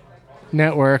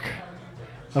network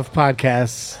of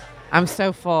podcasts. I'm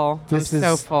so full. This I'm is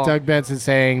so full. Doug Benson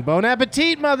saying, "Bon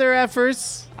appetit, mother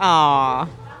effers." Aw.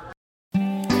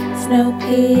 Snow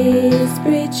peas,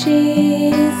 brie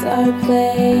cheese, our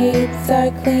plates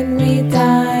are clean. We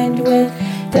dined with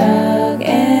Doug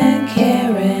and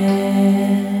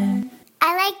Karen.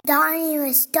 I like Donnie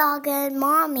with Dog and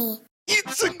Mommy.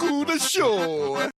 It's a good show.